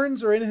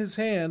 horns are in his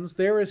hands,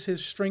 there is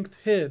his strength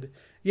hid.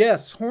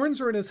 Yes,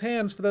 horns are in his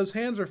hands, for those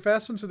hands are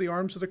fastened to the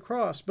arms of the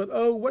cross. But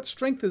oh, what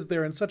strength is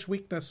there in such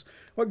weakness?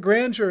 What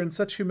grandeur in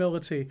such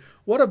humility?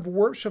 What of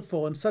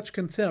worshipful in such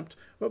contempt?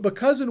 But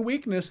because in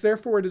weakness,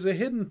 therefore it is a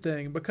hidden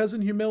thing. Because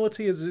in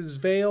humility it is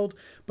veiled.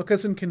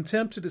 Because in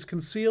contempt it is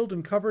concealed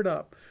and covered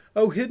up.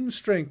 O hidden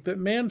strength, that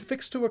man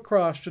fixed to a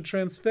cross should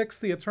transfix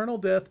the eternal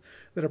death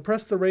that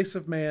oppressed the race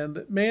of man,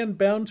 that man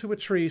bound to a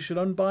tree should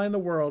unbind the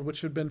world which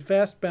had been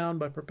fast bound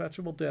by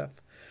perpetual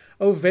death.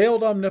 O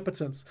veiled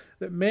omnipotence,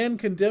 that man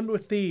condemned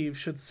with thieves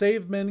should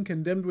save men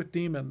condemned with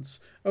demons.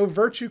 O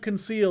virtue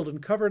concealed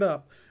and covered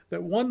up,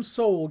 that one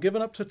soul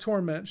given up to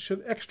torment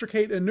should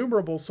extricate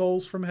innumerable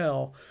souls from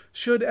hell,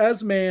 should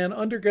as man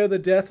undergo the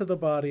death of the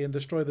body and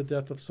destroy the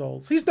death of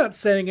souls. He's not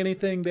saying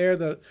anything there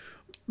that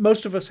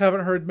most of us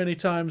haven't heard many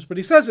times, but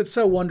he says it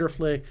so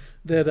wonderfully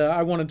that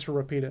I wanted to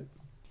repeat it.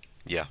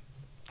 Yeah,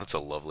 that's a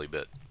lovely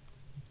bit.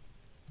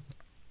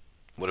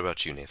 What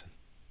about you, Nathan?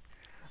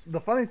 The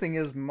funny thing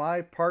is,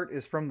 my part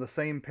is from the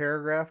same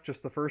paragraph,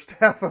 just the first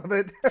half of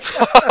it.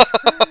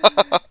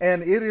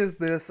 And it is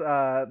this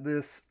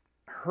this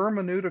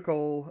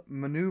hermeneutical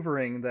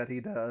maneuvering that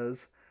he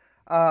does.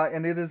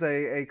 And it is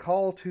a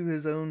call to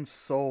his own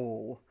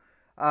soul.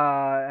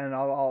 And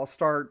I'll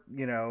start,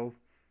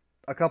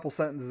 a couple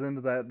sentences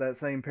into that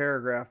same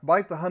paragraph.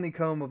 Bite the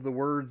honeycomb of the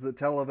words that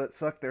tell of it,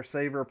 suck their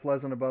savor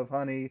pleasant above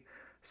honey,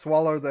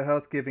 swallow the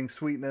health-giving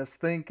sweetness,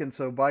 think and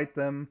so bite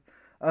them,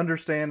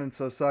 understand and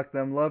so suck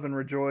them, love and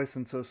rejoice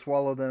and so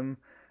swallow them,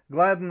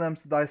 gladden them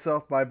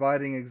thyself by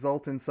biting,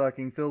 exult in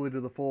sucking, fill thee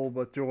to the full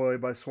with joy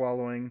by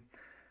swallowing.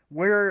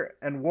 Where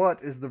and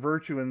what is the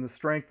virtue and the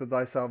strength of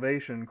thy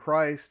salvation?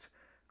 Christ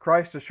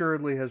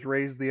assuredly has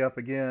raised thee up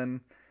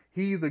again.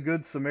 He, the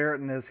good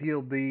Samaritan, has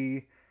healed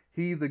thee.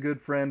 He, the good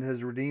friend,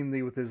 has redeemed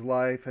thee with his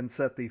life and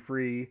set thee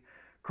free.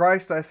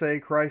 Christ, I say,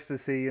 Christ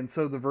is he, and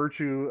so the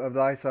virtue of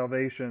thy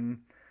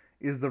salvation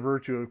is the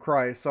virtue of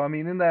Christ. So, I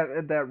mean, in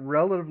that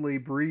relatively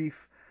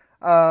brief,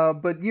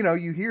 but,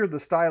 you hear the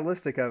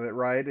stylistic of it,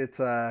 right?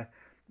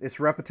 It's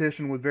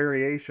repetition with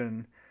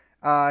variation.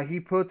 He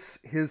puts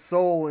his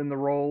soul in the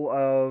role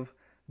of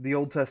the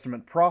Old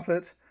Testament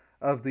prophet,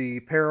 of the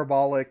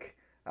parabolic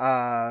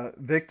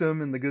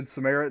victim in the Good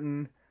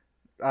Samaritan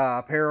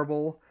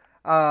parable.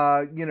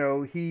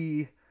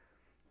 He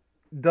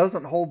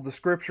doesn't hold the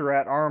scripture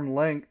at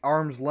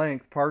arm's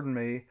length,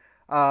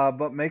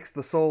 but makes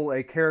the soul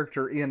a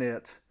character in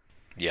it.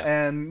 Yeah.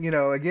 And,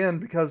 again,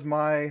 because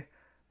my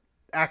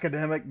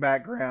academic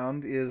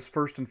background is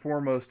first and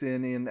foremost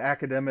in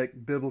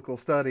academic biblical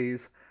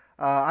studies,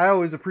 I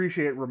always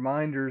appreciate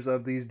reminders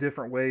of these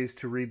different ways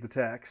to read the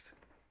text.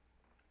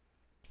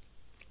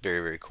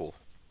 Very, very cool.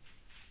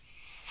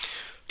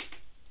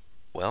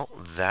 Well,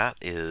 that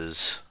is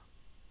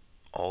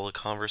all the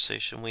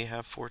conversation we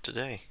have for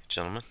today,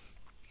 gentlemen.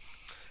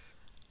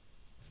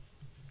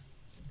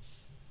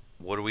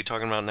 What are we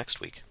talking about next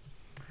week?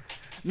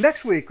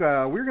 Next week,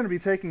 we're going to be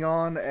taking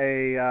on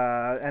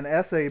an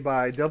essay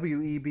by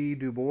W.E.B.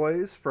 Du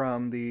Bois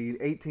from the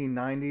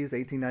 1890s,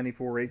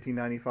 1894,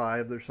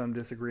 1895. There's some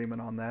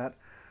disagreement on that.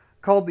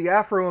 Called The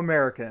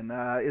Afro-American.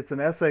 It's an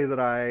essay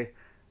that I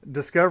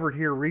discovered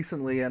here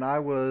recently, and I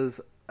was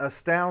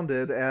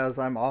astounded, as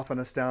I'm often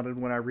astounded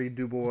when I read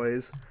Du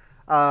Bois,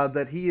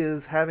 that he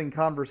is having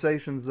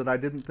conversations that I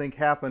didn't think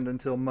happened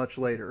until much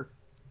later.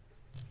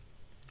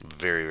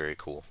 Very, very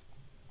cool.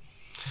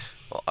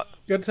 Well,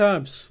 Good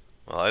times.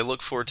 Well, I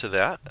look forward to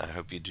that. I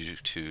hope you do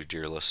too,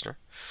 dear listener.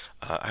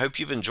 I hope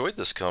you've enjoyed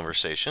this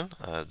conversation,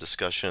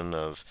 discussion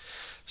of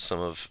some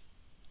of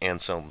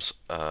Anselm's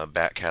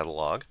back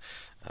catalog.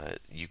 The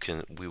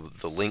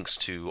links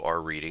to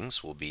our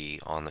readings will be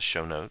on the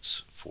show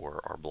notes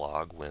for our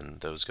blog when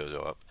those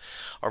go up.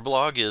 Our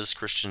blog is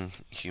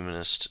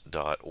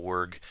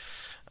christianhumanist.org.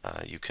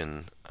 You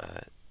can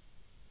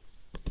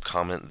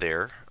comment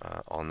there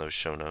on those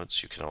show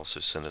notes. You can also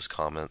send us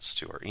comments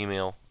to our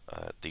email,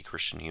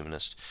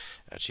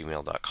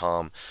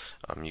 thechristianhumanist@gmail.com.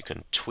 You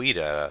can tweet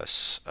at us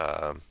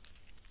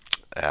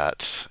at,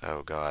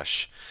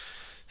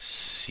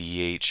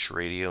 CH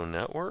Radio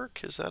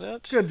Network. Is that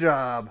it? Good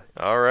job.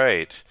 All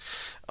right.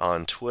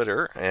 On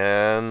Twitter.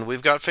 And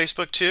we've got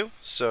Facebook too.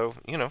 So,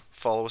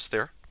 follow us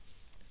there.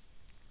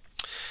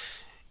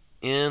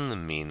 In the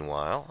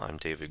meanwhile, I'm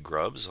David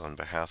Grubbs on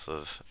behalf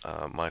of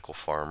Michael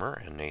Farmer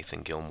and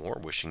Nathan Gilmour,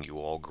 wishing you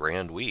all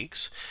grand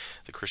weeks.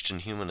 The Christian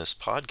Humanist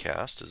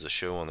Podcast is a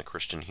show on the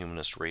Christian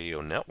Humanist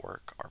Radio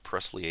Network. Our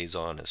press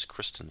liaison is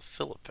Kristen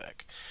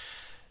Philippek.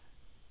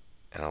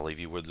 And I'll leave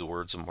you with the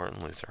words of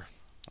Martin Luther.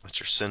 Let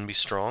your sin be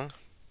strong,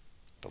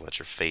 but let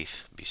your faith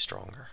be stronger.